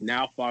we like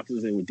now. Fox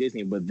is in with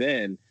Disney, but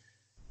then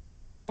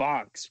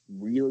Fox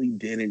really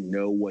didn't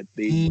know what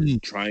they were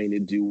trying to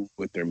do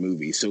with their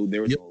movie. So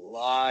there was a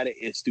lot of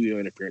studio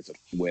interference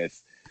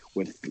with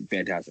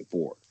Fantastic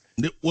Four.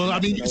 Well, I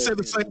mean, you said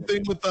the same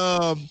thing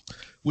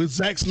with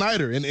Zack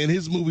Snyder and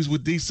his movies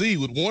with DC,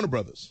 with Warner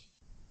Brothers.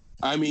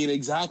 I mean,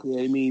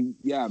 exactly. I mean,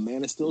 yeah,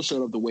 Man of Steel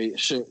showed up the way it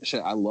should.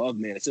 I love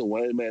Man of Steel.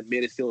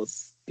 Man of Steel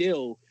is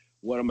still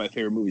one of my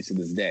favorite movies to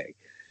this day.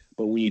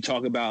 But when you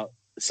talk about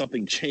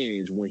something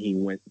changed when he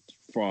went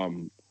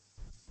from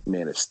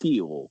Man of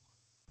Steel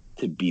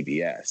to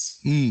BVS,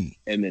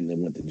 and then they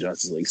went to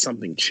Justice League,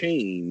 something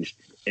changed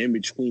in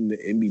between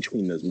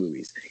those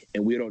movies,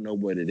 and we don't know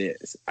what it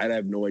is. I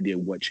have no idea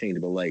what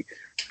changed, but like,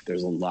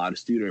 there's a lot of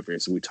studio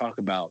interference. So we talk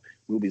about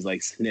movies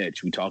like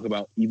Snitch. We talk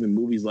about even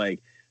movies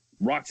like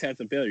Rock's had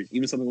some failures.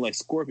 Even something like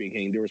Scorpion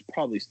King, there was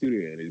probably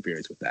studio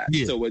interference with that.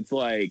 Yeah. So it's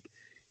like,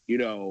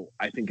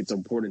 I think it's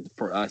important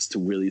for us to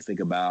really think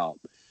about,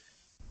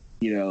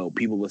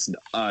 people listen to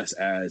us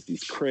as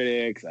these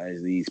critics,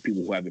 as these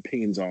people who have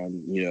opinions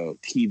on,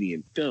 TV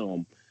and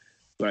film.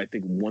 But I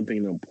think one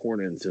thing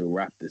important to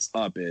wrap this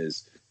up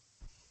is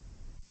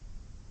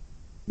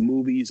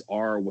movies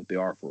are what they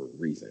are for a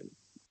reason.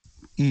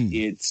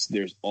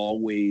 There's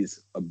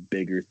always a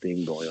bigger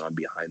thing going on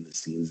behind the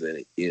scenes than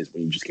it is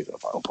when you just get to the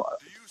final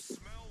product.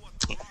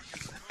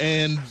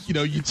 And,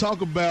 you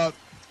talk about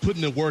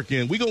putting the work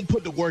in. We're going to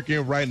put the work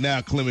in right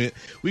now, Clement.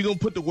 We're going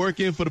to put the work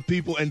in for the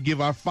people and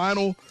give our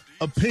final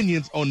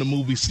opinions on the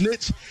movie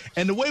Snitch.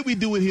 And the way we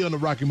do it here on the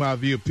Rocky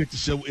Maivia Picture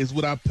Show is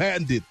with our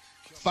patented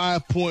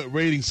 5-point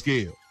rating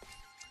scale.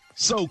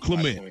 So,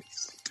 Clement,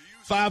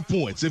 5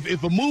 points.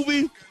 If a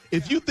movie,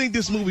 if you think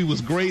this movie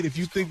was great, if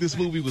you think this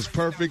movie was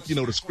perfect,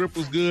 the script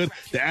was good,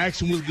 the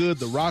action was good,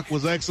 The Rock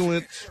was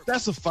excellent,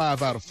 that's a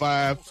 5 out of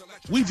 5.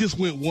 We just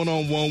went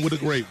one-on-one with a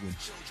great one.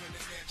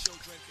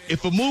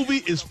 If a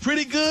movie is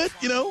pretty good,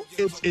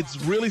 it's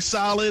really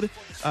solid,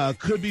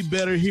 could be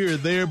better here or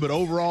there, but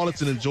overall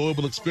it's an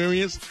enjoyable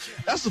experience,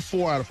 that's a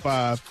 4 out of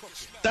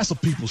 5. That's a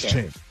people's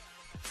champ.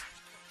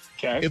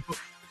 Okay.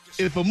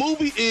 If a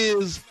movie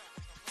is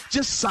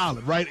just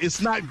solid, right?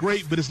 It's not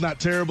great, but it's not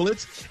terrible.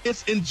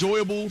 It's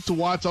enjoyable to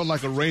watch on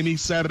like a rainy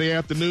Saturday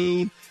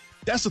afternoon.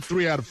 That's a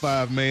 3 out of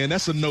 5, man.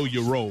 That's a know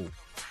your role.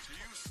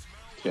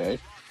 Okay.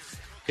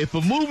 If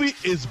a movie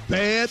is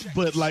bad,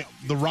 but like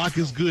The Rock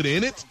is good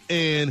in it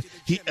and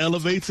he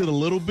elevates it a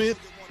little bit,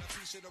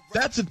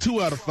 that's a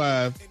 2 out of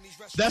 5.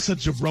 That's a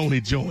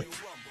jabroni joint.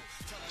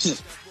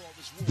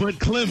 But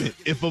Clement,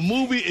 if a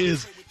movie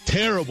is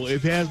terrible,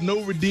 if it has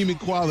no redeeming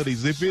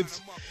qualities, if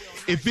it's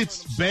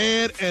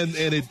bad and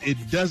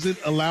it doesn't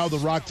allow The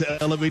Rock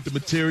to elevate the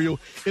material,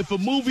 if a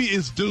movie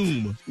is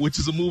Doom, which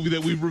is a movie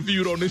that we've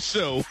reviewed on this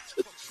show,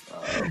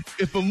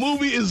 if a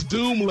movie is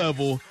Doom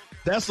level,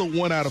 that's a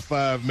 1 out of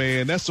 5,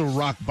 man. That's a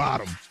rock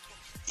bottom.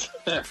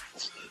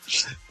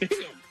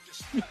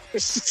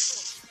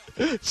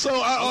 So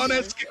on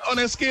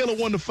that scale of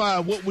 1 to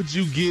 5, what would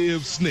you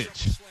give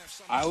Snitch?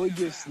 I would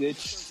give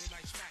Snitch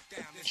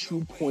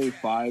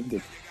 2.5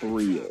 to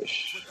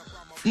 3-ish.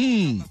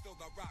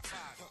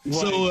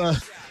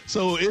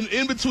 So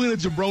in between a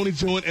jabroni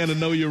joint and a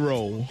know your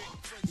role.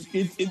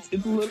 It's a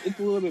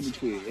little bit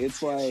between.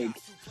 It's like,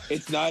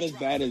 it's not as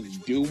bad as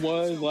Doom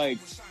was. Like,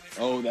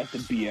 oh, that's a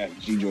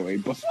BFG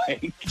joint, but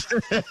like,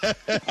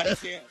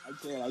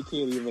 I can't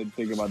even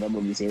think about that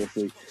movie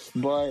seriously.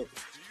 But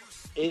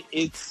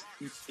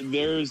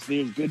there's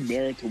good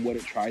merit to what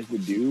it tries to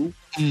do.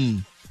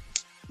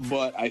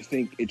 But I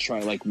think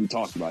like we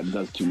talked about, it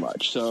does too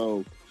much.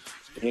 So,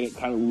 and it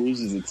kind of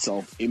loses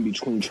itself in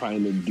between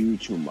trying to do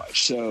too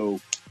much. So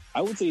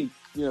I would say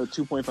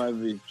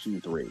 2.5 to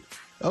 3.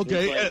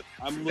 Okay,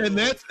 and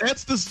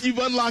that's you've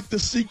unlocked the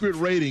secret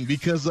rating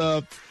because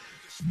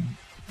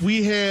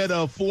we had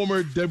a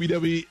former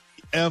WWF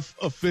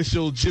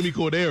official Jimmy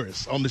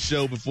Corderas on the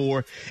show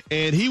before,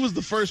 and he was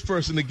the first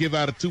person to give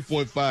out a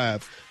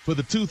 2.5 for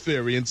the Tooth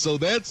Fairy, and so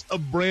that's a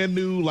brand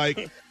new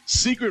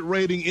secret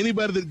rating.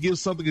 Anybody that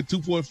gives something a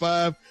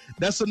 2.5,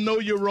 that's a know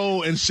your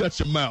role and shut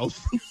your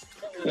mouth.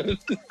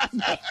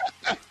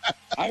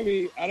 I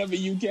mean,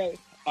 you can't.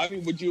 I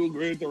mean, would you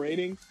agree with the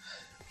rating?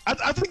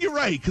 I think you're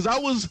right because I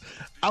was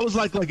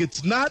like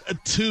it's not a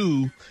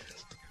 2,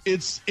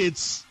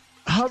 it's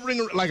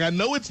hovering. Like I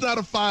know it's not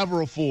a 5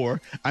 or a 4.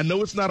 I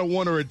know it's not a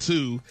 1 or a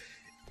 2.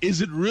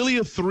 Is it really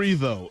a 3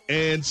 though?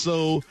 And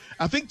so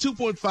I think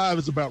 2.5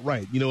 is about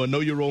right. A know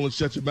your role and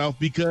shut your mouth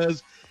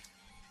because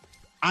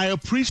I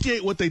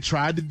appreciate what they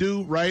tried to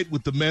do right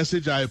with the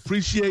message. I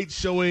appreciate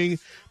showing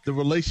the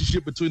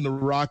relationship between The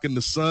Rock and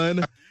the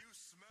Son.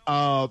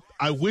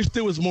 I wish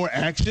there was more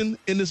action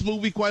in this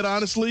movie, quite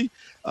honestly,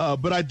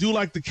 but I do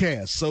like the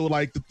cast. So,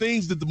 the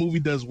things that the movie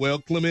does well,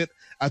 Clement,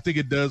 I think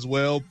it does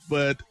well,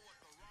 but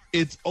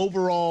it's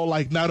overall,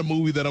 not a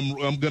movie that I'm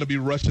going to be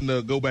rushing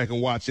to go back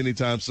and watch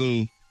anytime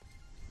soon.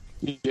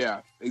 Yeah,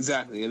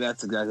 exactly, and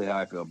that's exactly how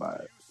I feel about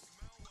it.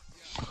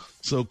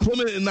 So,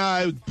 Clement and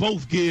I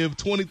both give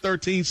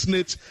 2013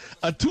 Snitch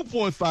a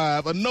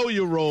 2.5, a know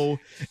your role,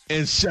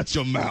 and shut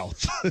your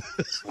mouth.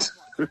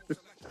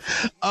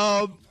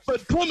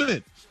 But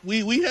Clement,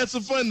 we had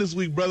some fun this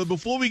week, brother.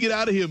 Before we get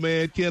out of here,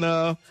 man,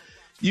 can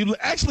you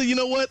actually, you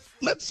know what?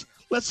 Let's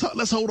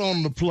hold on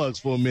to the plugs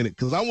for a minute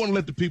because I want to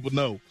let the people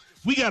know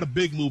we got a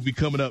big movie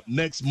coming up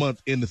next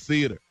month in the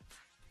theater.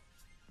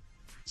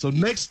 So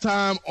next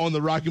time on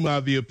the Rocky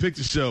Maivia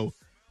Picture Show,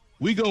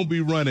 we're gonna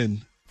be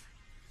running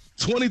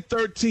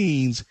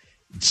 2013's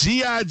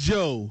G.I.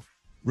 Joe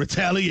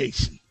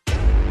Retaliation.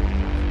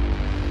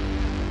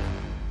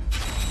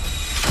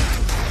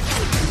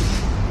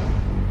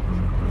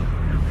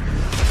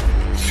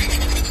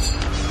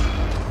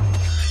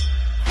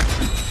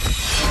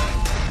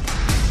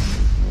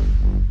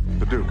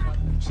 Duke,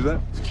 see that?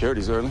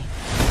 Security's early.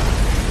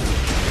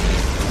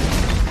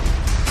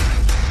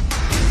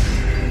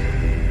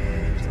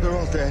 They're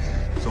all dead.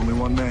 There's only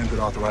one man could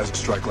authorize a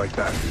strike like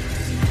that.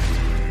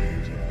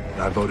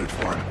 And I voted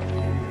for him.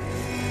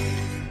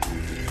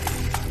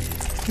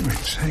 You're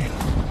insane.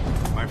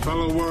 My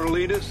fellow world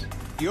leaders,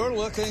 you're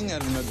looking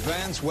at an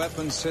advanced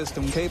weapons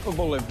system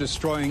capable of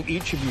destroying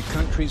each of your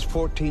countries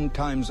 14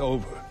 times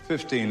over.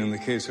 15 in the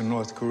case of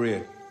North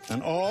Korea.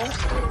 And all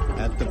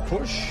at the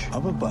push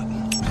of a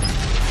button.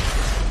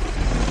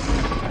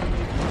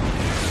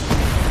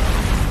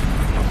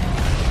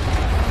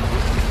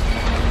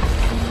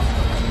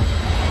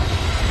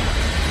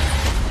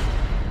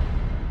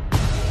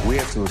 We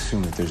have to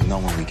assume that there's no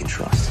one we can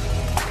trust.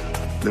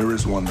 There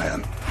is one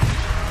man.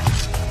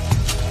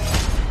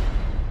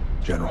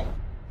 General.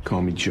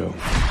 Call me Joe.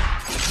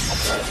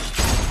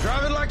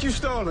 drive it like you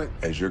stole it.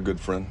 As your good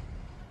friend,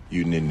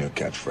 you need a new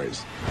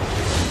catchphrase.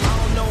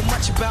 Know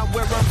much about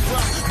where I'm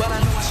from, but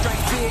I know I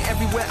strike fear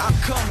everywhere I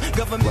come.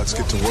 Government Let's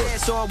get to work.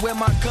 So I wear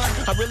my gun.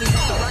 I really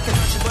want the rocket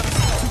launcher, but I'm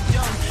too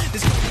young.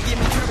 This movie give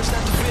me courage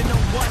not to fear no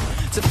one,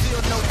 to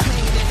feel no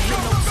pain and hear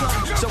no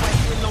tongue. So I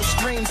hear no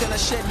screams and I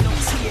shed no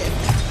tear.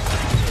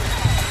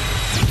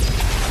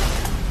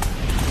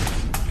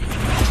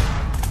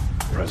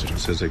 The president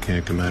says they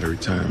can't come out of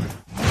retirement.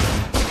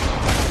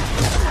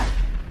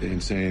 They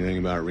didn't say anything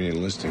about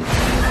re-enlisting.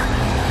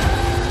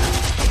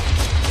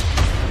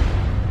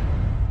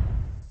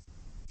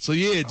 So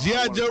yeah,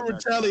 G.I. Joe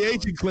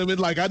Retaliation,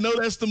 Clement. I know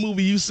that's the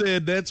movie you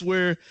said that's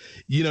where,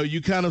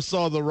 you kind of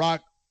saw The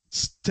Rock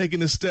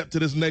taking a step to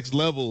this next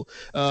level.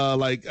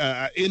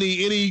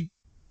 Any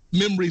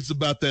memories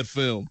about that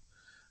film?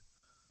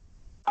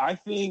 I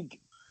think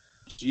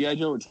G.I.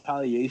 Joe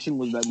Retaliation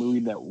was that movie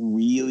that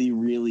really,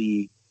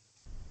 really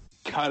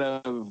kind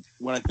of,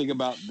 when I think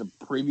about the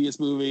previous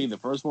movie, the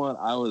first one,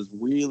 I was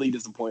really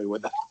disappointed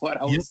with that one.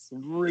 I was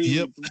really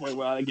disappointed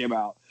when it came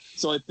out.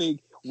 So I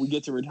think we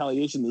get to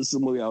Retaliation. This is a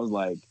movie I was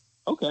like,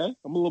 okay,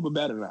 I'm a little bit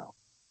better now.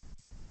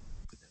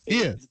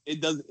 It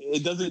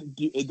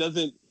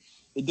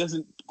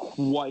doesn't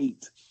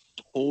quite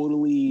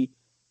totally,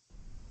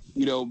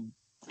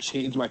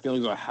 change my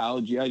feelings on how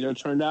G.I. Joe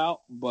turned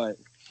out, but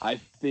I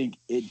think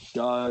it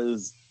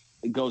does.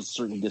 It goes a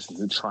certain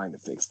distance in trying to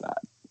fix that.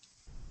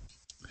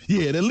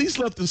 Yeah, it at least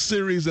left the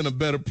series in a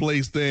better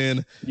place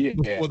than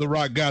before The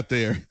Rock got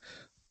there.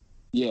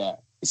 Yeah.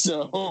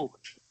 So,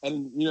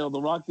 and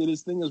The Rock did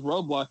his thing as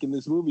Roadblock in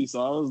this movie,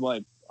 so I was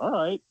like, all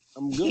right,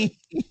 I'm good.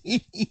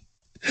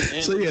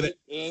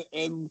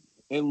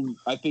 And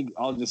I think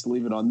I'll just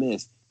leave it on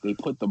this. They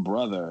put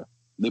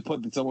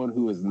someone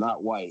who is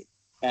not white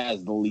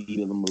as the lead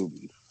of the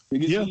movie.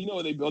 Because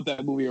they built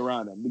that movie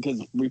around him.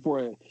 Because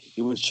before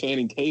it was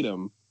Channing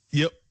Tatum.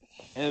 Yep.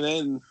 And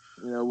then,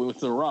 with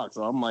The Rock.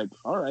 So I'm like,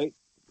 all right,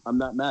 I'm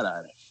not mad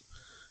at it.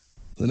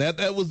 And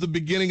that was the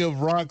beginning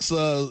of Rock's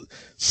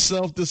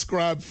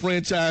self-described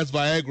franchise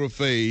Viagra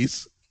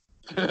phase.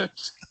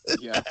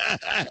 Yeah.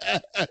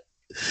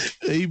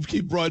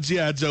 He brought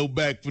G.I. Joe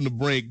back from the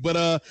brink.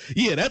 But,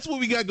 yeah, that's what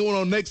we got going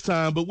on next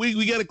time. But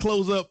we got to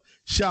close up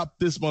shop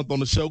this month on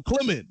the show.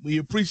 Clement, we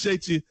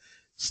appreciate you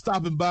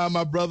stopping by,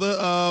 my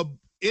brother.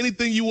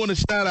 Anything you want to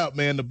shout out,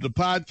 man, the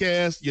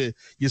podcast,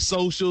 your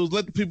socials,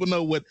 let the people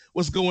know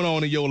what's going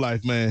on in your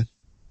life, man.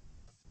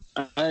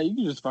 You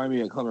can just find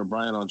me at Clement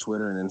Bryant on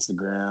Twitter and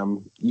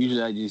Instagram.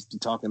 Usually I just be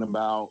talking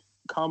about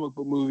comic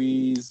book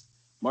movies,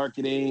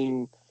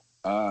 marketing,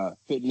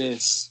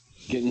 fitness,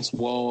 getting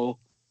swole,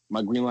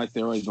 my green light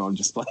theories. No, I'm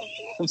just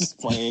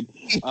playing.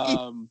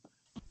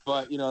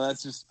 But,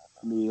 that's just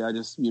me. I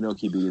just,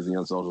 keep it easy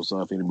on social. So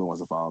if anybody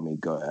wants to follow me,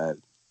 go ahead.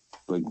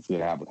 We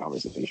can have a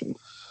conversation.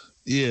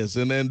 Yes,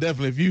 and then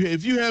definitely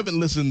if you haven't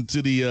listened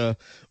to the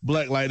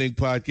Black Lightning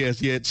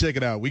podcast yet, check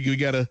it out. We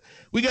got a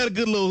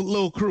good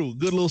little crew,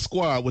 good little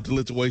squad with the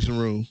Lituation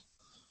Room.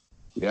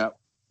 Yep,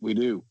 we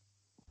do.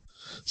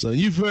 So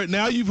you've heard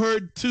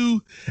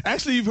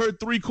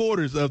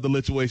 3/4 of the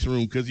Lituation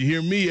Room, because you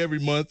hear me every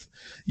month.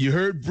 You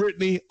heard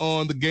Brittany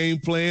on the game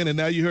plan, and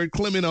now you heard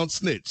Clement on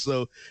Snitch.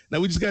 So now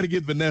we just got to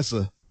get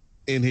Vanessa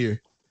in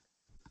here.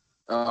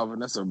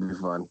 Vanessa would be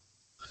fun.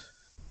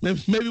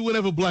 Maybe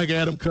whenever Black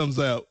Adam comes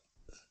out.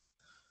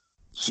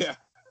 Yeah.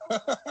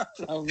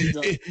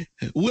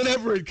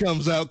 Whenever it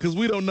comes out, because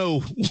we don't know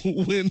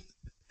when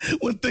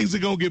things are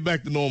going to get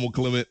back to normal,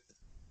 Clement.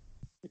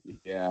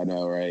 Yeah, I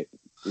know, right?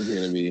 It's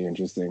going to be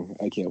interesting.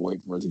 I can't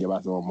wait for it to get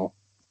back to normal.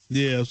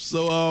 Yeah,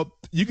 so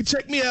you can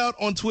check me out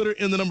on Twitter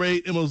in the number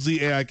 8,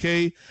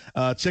 MOZAIK.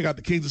 Check out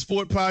the Kings of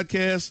Sport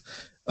podcast.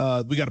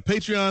 We got a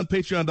Patreon,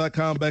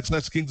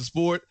 patreon.com/Kings of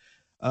Sport.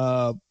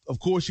 Of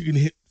course, you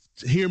can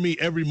hear me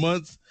every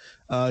month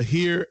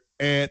here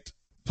at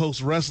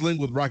Post Wrestling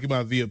with Rocky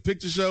Maivia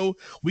Picture Show.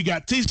 We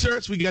got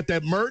t-shirts. We got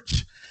that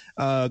merch.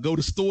 Go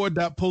to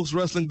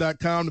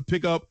store.postwrestling.com to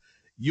pick up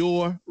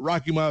your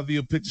Rocky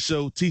Maivia Picture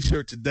Show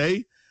t-shirt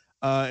today.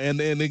 And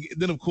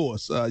then, of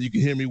course, you can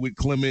hear me with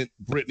Clement,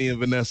 Brittany, and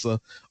Vanessa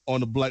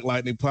on the Black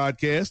Lightning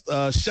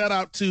podcast. Shout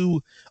out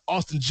to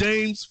Austin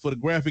James for the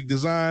graphic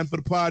design for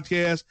the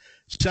podcast.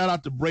 Shout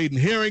out to Braden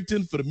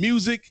Harrington for the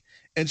music.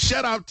 And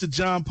shout out to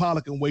John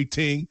Pollock and Wei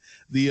Ting,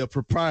 the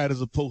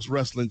proprietors of Post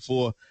Wrestling,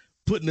 for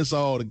putting this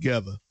all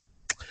together.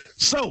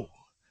 So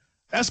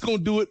that's going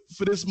to do it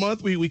for this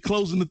month. We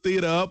closing the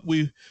theater up.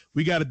 We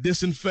got to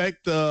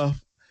disinfect.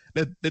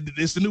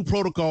 It's the new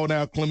protocol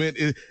now, Clement.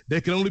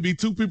 There can only be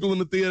 2 people in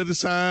the theater at a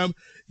time.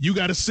 You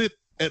got to sit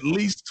at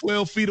least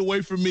 12 feet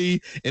away from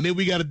me, and then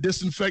we got to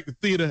disinfect the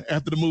theater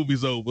after the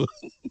movie's over.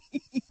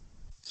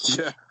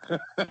 Yeah.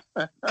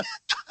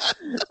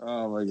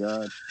 Oh my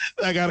God.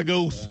 I gotta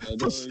go. I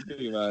don't really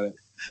think about it.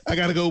 I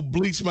gotta go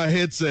bleach my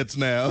headsets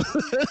now.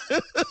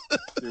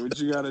 Do what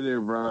you gotta do,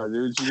 bro.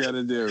 Do what you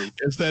gotta do.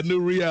 It's that new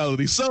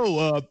reality.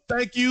 So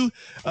thank you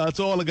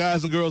to all the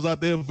guys and girls out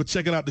there for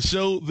checking out the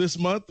show this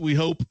month. We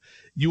hope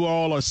you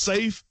all are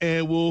safe,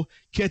 and we'll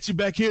catch you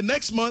back here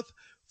next month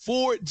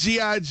for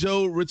G.I.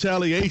 Joe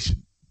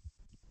Retaliation.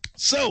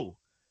 So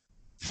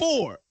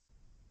for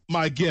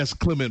my guest,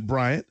 Clement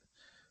Bryant,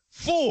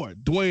 for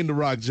Dwayne "The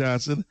Rock"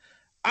 Johnson,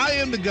 I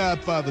am the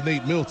Godfather,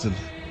 Nate Milton.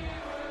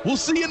 We'll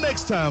see you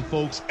next time,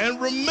 folks. And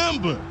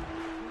remember,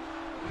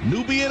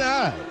 Nubian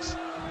eyes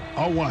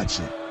are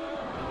watching.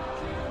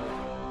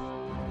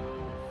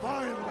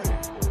 Finally.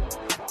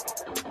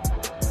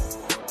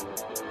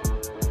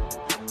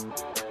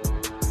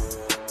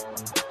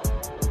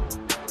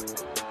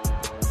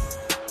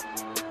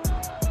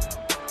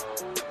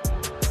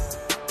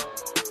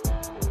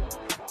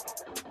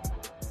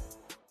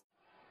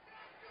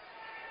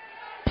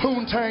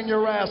 Poontang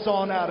your ass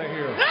on out of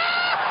here.